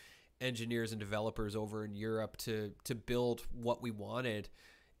to engineers and developers over in Europe to build what we wanted.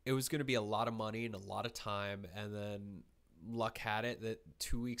 It was going to be a lot of money and a lot of time. And then luck had it that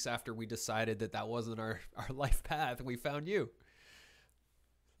 2 weeks after we decided that wasn't our life path, we found you.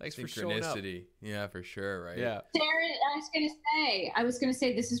 Thanks for showing up. Yeah, for sure, right? Yeah. Sarah, I was gonna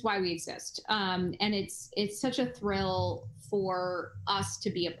say this is why we exist. And it's such a thrill for us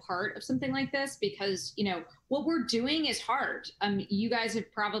to be a part of something like this because, what we're doing is hard. You guys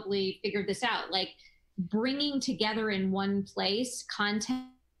have probably figured this out, like bringing together in one place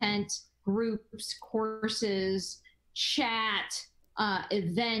content groups, courses, chat,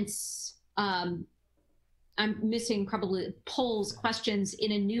 events. I'm missing probably polls, questions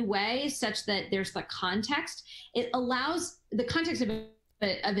in a new way, such that there's the context. It allows the context of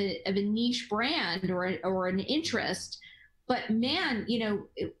a niche brand or an interest. But man,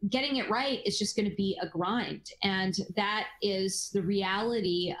 getting it right is just going to be a grind. And that is the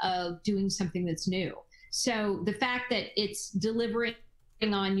reality of doing something that's new. So the fact that it's delivering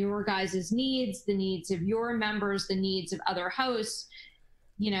on your guys' needs, the needs of your members, the needs of other hosts,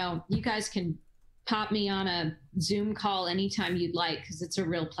 you guys can pop me on a Zoom call anytime you'd like, because it's a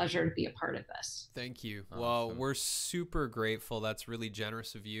real pleasure to be a part of this. Thank you. Awesome. Well, we're super grateful. That's really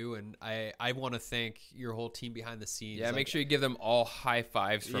generous of you. And I want to thank your whole team behind the scenes. Yeah, make sure you give them all high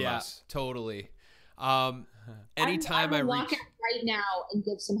fives from us. Totally. Anytime I walk out right now and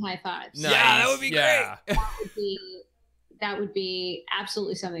give some high fives. Nice. Yeah, that would be great. That would be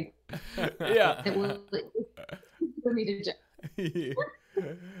absolutely something. Yeah. That will for me to do.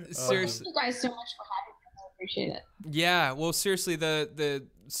 Seriously. Thank you guys so much for having me. I appreciate it. Yeah, well, seriously, the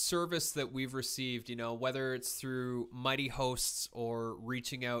service that we've received, whether it's through Mighty Hosts or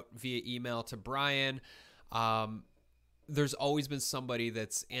reaching out via email to Brian, there's always been somebody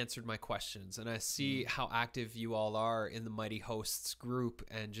that's answered my questions. And I see how active you all are in the Mighty Hosts group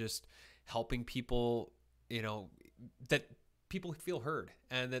and just helping people, that people feel heard,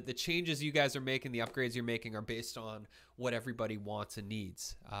 and that the changes you guys are making, the upgrades you're making, are based on what everybody wants and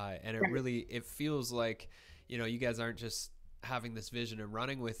needs. And it feels like, you guys aren't just having this vision and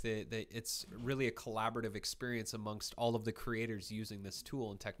running with it, that it's really a collaborative experience amongst all of the creators using this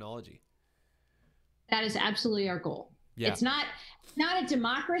tool and technology. That is absolutely our goal. Yeah. It's not a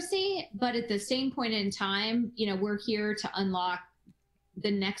democracy, but at the same point in time, we're here to unlock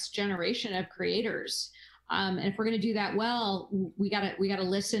the next generation of creators. And if we're going to do that well, we gotta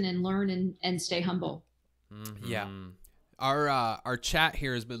listen and learn and stay humble. Mm-hmm. Yeah. Our chat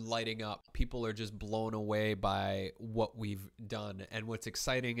here has been lighting up. People are just blown away by what we've done. And what's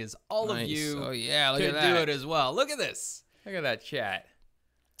exciting is all of you look can at that. do it as well. Look at this. Look at that chat.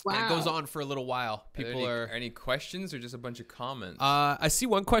 Wow. And it goes on for a little while. People are any questions or just a bunch of comments? I see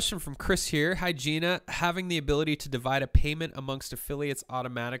one question from Chris here. Hi, Gina. Having the ability to divide a payment amongst affiliates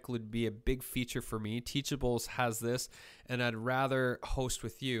automatically would be a big feature for me. Teachables has this, and I'd rather host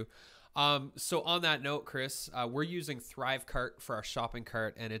with you. So on that note, Chris, we're using Thrivecart for our shopping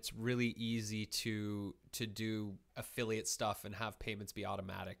cart, and it's really easy to do affiliate stuff and have payments be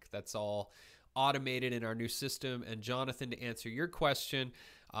automatic. That's all automated in our new system. And Jonathan, to answer your question,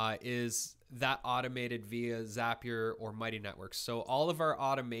 is that automated via Zapier or Mighty Networks. So all of our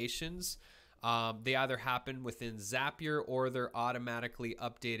automations, they either happen within Zapier or they're automatically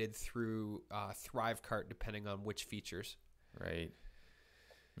updated through Thrivecart, depending on which features. Right.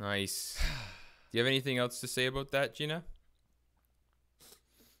 Nice. Do you have anything else to say about that, Gina?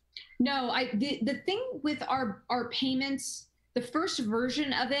 No, the thing with our payments, the first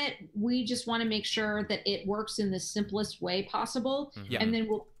version of it, we just want to make sure that it works in the simplest way possible. Mm-hmm. And then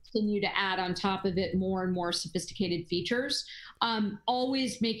we'll continue to add on top of it more and more sophisticated features.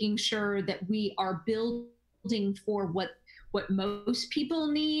 Always making sure that we are building for what most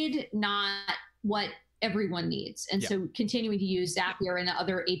people need, not what everyone needs. And so continuing to use Zapier and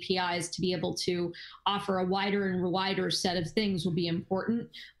other APIs to be able to offer a wider and wider set of things will be important,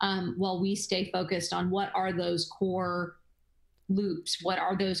 while we stay focused on what are those core loops, what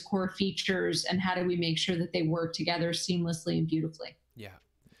are those core features, and how do we make sure that they work together seamlessly and beautifully. Yeah.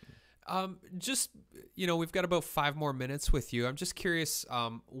 We've got about 5 more minutes with you. I'm just curious,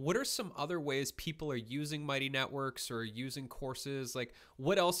 what are some other ways people are using Mighty Networks or using courses? Like,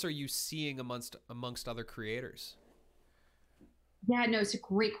 what else are you seeing amongst other creators? Yeah, no, it's a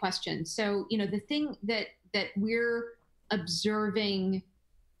great question. So, the thing that we're observing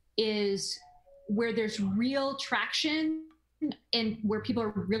is where there's real traction and where people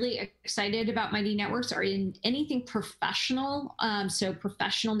are really excited about Mighty Networks are in anything professional. So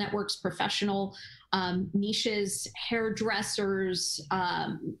professional networks, professional niches, hairdressers,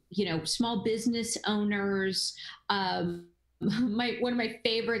 small business owners. One of my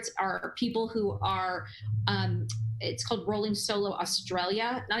favorites are people who are, it's called Rolling Solo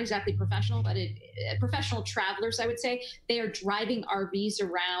Australia, not exactly professional, but professional travelers, I would say. They are driving RVs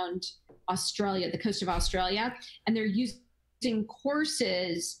around Australia, the coast of Australia, and they're using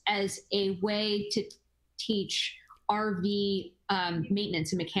courses as a way to teach RV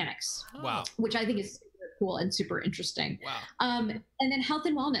maintenance and mechanics. Wow. Which I think is super cool and super interesting. Wow. And then health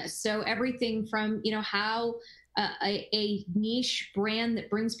and wellness. So everything from, how a niche brand that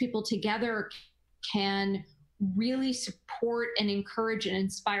brings people together can really support and encourage and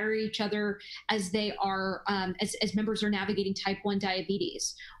inspire each other as they are as members are navigating type 1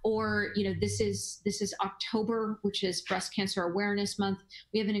 diabetes. Or, you know, this is October, which is Breast Cancer Awareness Month.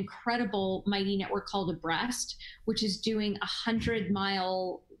 We have an incredible Mighty network called Abreast, which is doing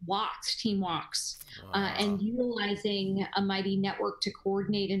 100-mile walks, team walks, and utilizing a Mighty network to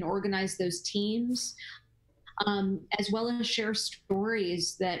coordinate and organize those teams, as well as share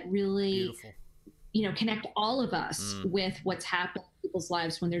stories that really Beautiful. you know, connect all of us with what's happening in people's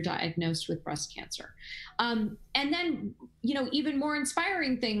lives when they're diagnosed with breast cancer. And then, you know, even more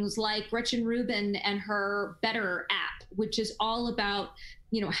inspiring things like Gretchen Rubin and her Better app, which is all about,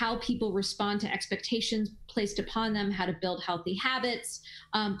 you know, how people respond to expectations placed upon them, how to build healthy habits,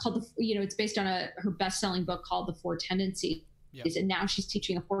 called you know, it's based on her best-selling book called The Four Tendencies. Yep. And now she's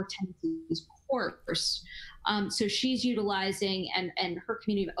teaching a Four Tendencies course. So she's utilizing, and her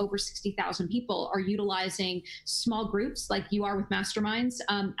community of over 60,000 people are utilizing small groups like you are with Masterminds,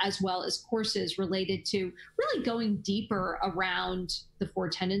 as well as courses related to really going deeper around the Four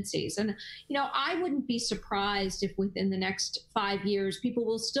Tendencies. And, you know, I wouldn't be surprised if within the next 5 years, people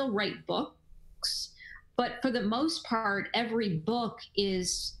will still write books, but for the most part, every book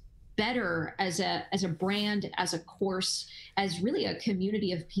is better as a brand, as a course, as really a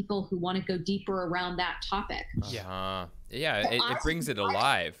community of people who want to go deeper around that topic. Yeah, it brings it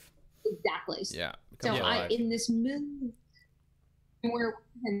alive. Exactly. Yeah. So in this move where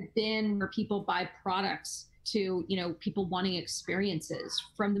we have been, where people buy products to, you know, people wanting experiences,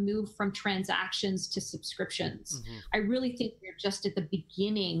 from the move from transactions to subscriptions, I really think we're just at the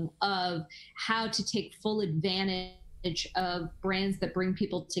beginning of how to take full advantage of brands that bring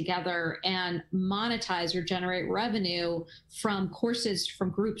people together and monetize or generate revenue from courses,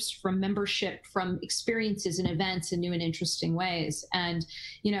 from groups, from membership, from experiences and events in new and interesting ways. And,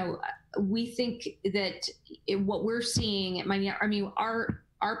 you know, we think that what we're seeing at Mighty, I mean, our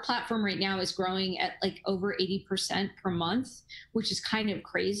platform right now is growing at like over 80% per month, which is kind of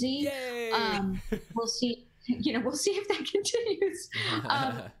crazy. Yay! We'll see, you know, we'll see if that continues.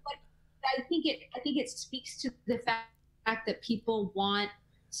 But I think it speaks to the fact that people want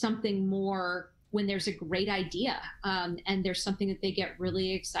something more when there's a great idea, and there's something that they get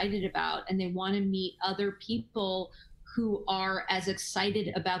really excited about, and they want to meet other people who are as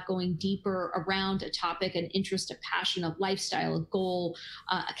excited about going deeper around a topic, an interest, a passion, a lifestyle, a goal,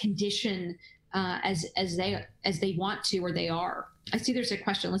 a condition, as they want to, or they are. I see there's a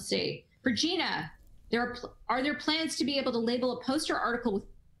question. Let's see. Regina, are there plans to be able to label a poster article with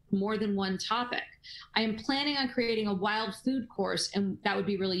more than one topic? I am planning on creating a wild food course, and that would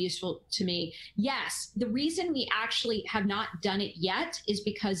be really useful to me. Yes, the reason we actually have not done it yet is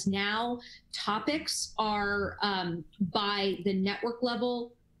because now topics are by the network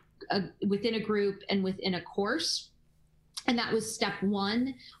level, within a group and within a course. And that was step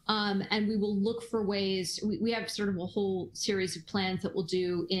one. And we will look for ways. We have sort of a whole series of plans that we'll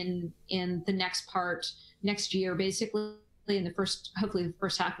do in the next year, basically, hopefully the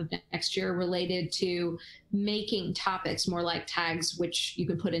first half of next year, related to making topics more like tags, which you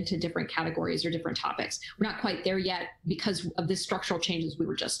can put into different categories or different topics. We're not quite there yet because of the structural changes we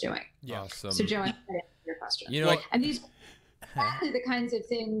were just doing. Yeah. Awesome. So Joe, I answered your question. You know, and these are exactly the kinds of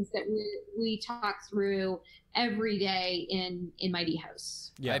things that we talk through every day in Mighty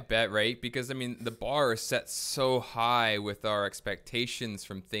House. Yeah. I bet, right? Because I mean, the bar is set so high with our expectations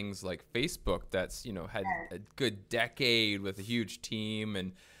from things like Facebook, that's, you know, had a good decade with a huge team,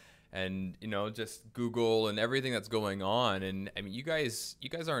 and you know, just Google and everything that's going on. And I mean, you guys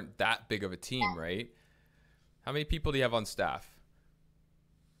aren't that big of a team, right? How many people do you have on staff?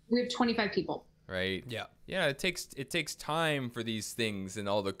 We have 25 people. Right. Yeah. Yeah. It takes time for these things and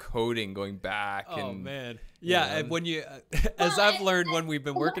all the coding going back. Oh and, man. Yeah. And when you, as I've learned when we've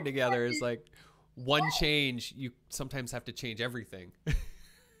been working together, is like one change, you sometimes have to change everything.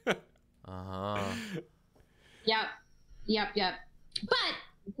 Yep. But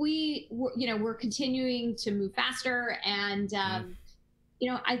we're continuing to move faster, and you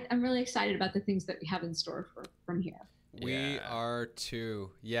know, I'm really excited about the things that we have in store from here. We are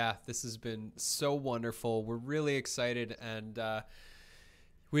too. Yeah, this has been so wonderful. We're really excited, and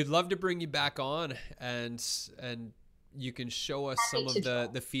we'd love to bring you back on, and you can show us some of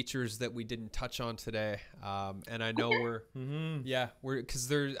the features that we didn't touch on today. And I know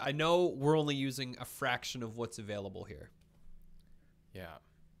I know we're only using a fraction of what's available here. Yeah.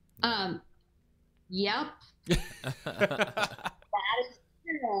 Yep. That is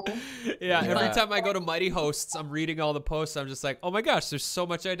true. Yeah, every time I go to Mighty Hosts, I'm reading all the posts. I'm just like, oh my gosh, there's so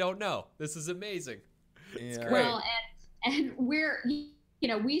much I don't know. This is amazing. It's great. Well, and we're, you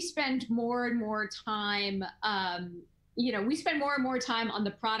we spend more and more time, we spend more and more time on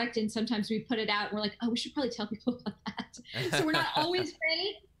the product, and sometimes we put it out and we're like, oh, we should probably tell people about that. So we're not always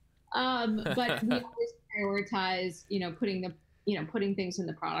ready, but we always prioritize, putting things in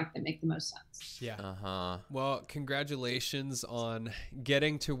the product that make the most sense. Yeah. Well, congratulations on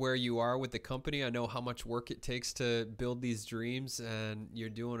getting to where you are with the company. I know how much work it takes to build these dreams, and you're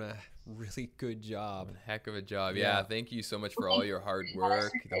doing a really good job. A heck of a job. Yeah. Thank you so much for all your hard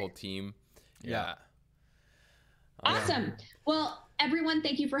work, the whole team. Yeah. Awesome. Well, everyone,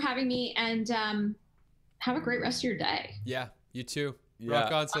 thank you for having me, and have a great rest of your day. Yeah, you too. Yeah.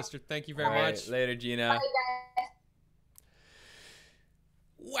 Rock on, sister. Thank you very much. Later, Gina. Bye, guys.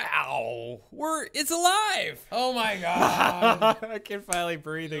 Wow, it's alive. Oh my God. I can finally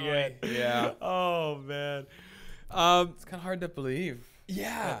breathe again. Yeah. Oh man. It's kind of hard to believe.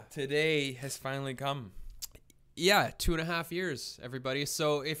 Yeah. Today has finally come. Yeah, 2.5 years, everybody.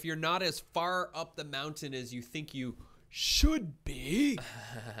 So if you're not as far up the mountain as you think you should be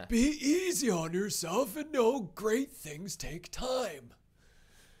easy on yourself and know great things take time.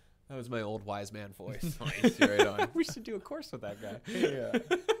 That was my old wise man voice. Nice, right on. We should do a course with that guy.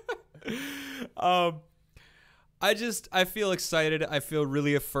 Yeah. I feel excited. I feel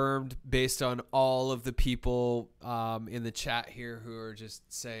really affirmed based on all of the people in the chat here who are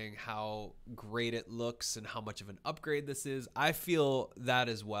just saying how great it looks and how much of an upgrade this is. I feel that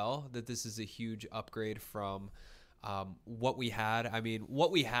as well, that this is a huge upgrade from what we had. I mean,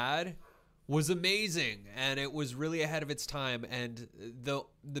 what we had was amazing, and it was really ahead of its time. And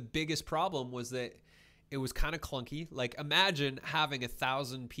the biggest problem was that it was kind of clunky. Like, imagine having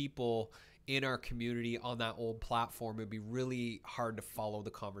 1,000 people in our community on that old platform. It'd be really hard to follow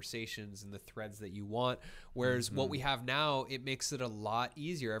the conversations and the threads that you want. Whereas what we have now, it makes it a lot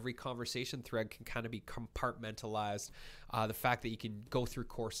easier. Every conversation thread can kind of be compartmentalized. The fact that you can go through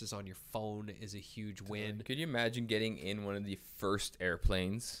courses on your phone is a huge win. Could you imagine getting in one of the first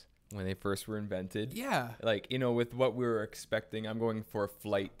airplanes when they first were invented? Yeah. Like, with what we were expecting, I'm going for a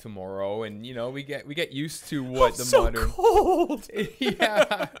flight tomorrow, and we get used to what the so modern cold.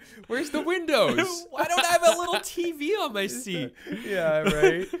 Yeah. Where's the windows? Why don't I have a little TV on my seat? Yeah,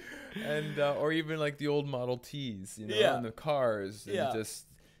 right. And or even like the old Model Ts, Yeah. and the cars, and Yeah. just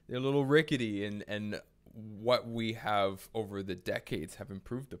they're a little rickety, and what we have over the decades have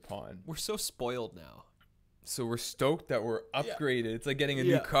improved upon. We're so spoiled now. So we're stoked that we're upgraded. It's like getting a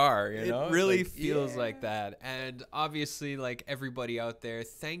new car, It It's really like, feels like that. And obviously, like everybody out there,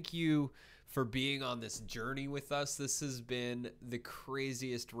 thank you for being on this journey with us. This has been the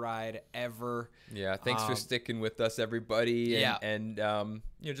craziest ride ever. Yeah, thanks for sticking with us, everybody. Yeah. And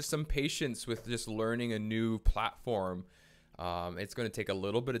just some patience with just learning a new platform. It's going to take a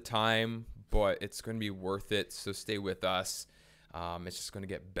little bit of time, but it's going to be worth it. So stay with us. It's just going to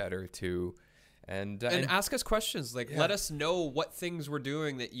get better too. And ask us questions. Like, let us know what things we're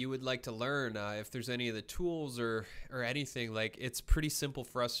doing that you would like to learn. If there's any of the tools or anything, like, it's pretty simple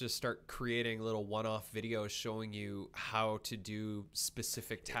for us to start creating little one-off videos showing you how to do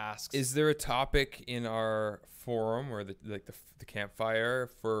specific tasks. Is there a topic in our forum or the campfire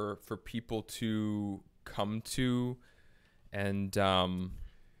for people to come to and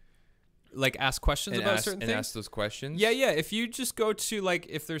like ask questions about certain things? And ask those questions? Yeah. If you just go to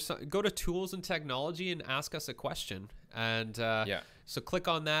go to tools and technology and ask us a question. And so click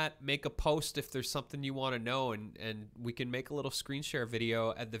on that, make a post if there's something you want to know, and we can make a little screen share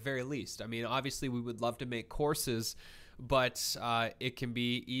video at the very least. I mean, obviously we would love to make courses, but it can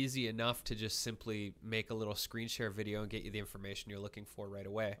be easy enough to just simply make a little screen share video and get you the information you're looking for right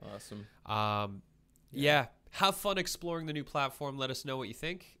away. Awesome. Yeah. Have fun exploring the new platform. Let us know what you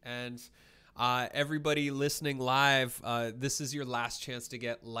think. And everybody listening live, this is your last chance to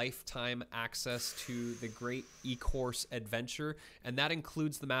get lifetime access to the great eCourse adventure. And that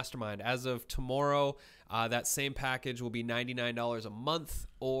includes the mastermind. As of tomorrow, that same package will be $99 a month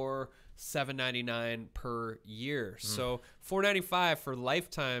or $7.99 per year. So $4.95 for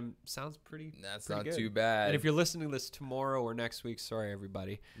lifetime sounds pretty. That's pretty not good. too bad. And if you're listening to this tomorrow or next week, sorry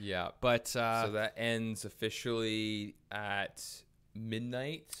everybody. Yeah. But so that ends officially at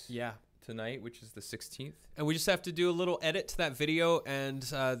midnight. Yeah. Tonight, which is the 16th. And we just have to do a little edit to that video, and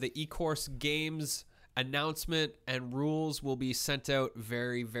the eCourse games announcement and rules will be sent out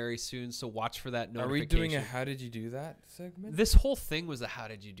very, very soon. So watch for that notification. Are we doing a How Did You Do That segment? This whole thing was a How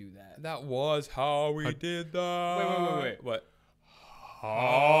Did You Do That? That was how we did that. Wait. What?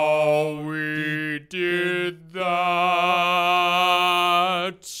 How we did that.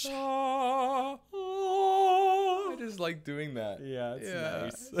 I just like doing that. Yeah, it's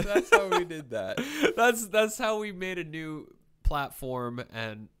nice. So that's how we did that. That's how we made a new platform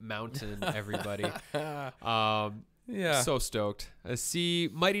and mountain, everybody. Yeah. So stoked. I see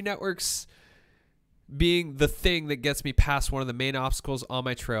Mighty Networks being the thing that gets me past one of the main obstacles on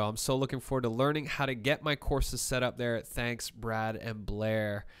my trail. I'm so looking forward to learning how to get my courses set up there. Thanks, Brad and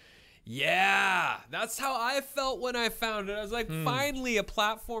Blair. Yeah, that's how I felt when I found it. I was like, finally, a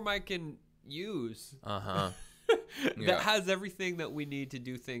platform I can use. That has everything that we need to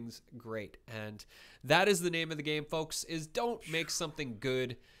do things great. And that is the name of the game, folks, is don't make something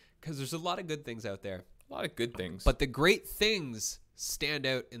good, because there's a lot of good things out there. A lot of good things. But the great things stand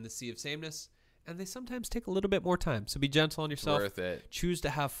out in the sea of sameness, and they sometimes take a little bit more time. So be gentle on yourself. Worth it. Choose to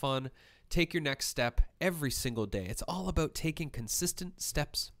have fun. Take your next step every single day. It's all about taking consistent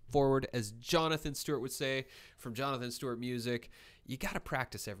steps forward, as Jonathan Stewart would say from Jonathan Stewart Music. You got to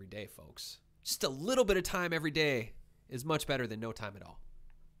practice every day, folks. Just a little bit of time every day is much better than no time at all.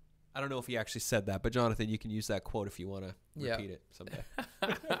 I don't know if he actually said that, but Jonathan, you can use that quote if you want to repeat it someday.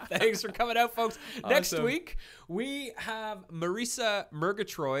 Thanks for coming out, folks. Awesome. Next week, we have Marisa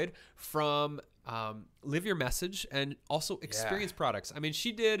Murgatroyd from Live Your Message and also Experience Products. I mean,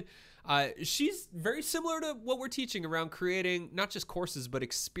 she's very similar to what we're teaching around creating not just courses, but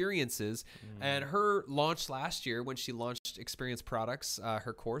experiences. And her launch last year, when she launched Experience Products,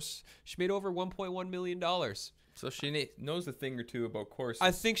 her course, she made over $1.1 million. So she knows a thing or two about courses.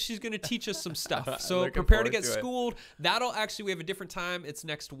 I think she's going to teach us some stuff. So Looking prepare to forward get to it. schooled. That'll actually, we have a different time. It's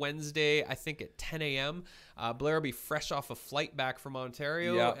next Wednesday, I think at 10 a.m. Blair will be fresh off a flight back from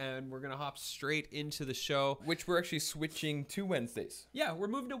Ontario, Yep. and we're going to hop straight into the show. Which we're actually switching to Wednesdays. Yeah, we're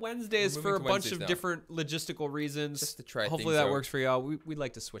moving to Wednesdays We're for moving a to bunch Wednesdays of now. different logistical reasons. Just to try Hopefully things that out. works for y'all. We'd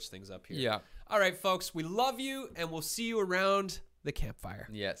like to switch things up here. Yeah. All right, folks, we love you, and we'll see you around the campfire.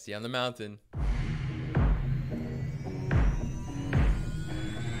 Yeah, see you on the mountain.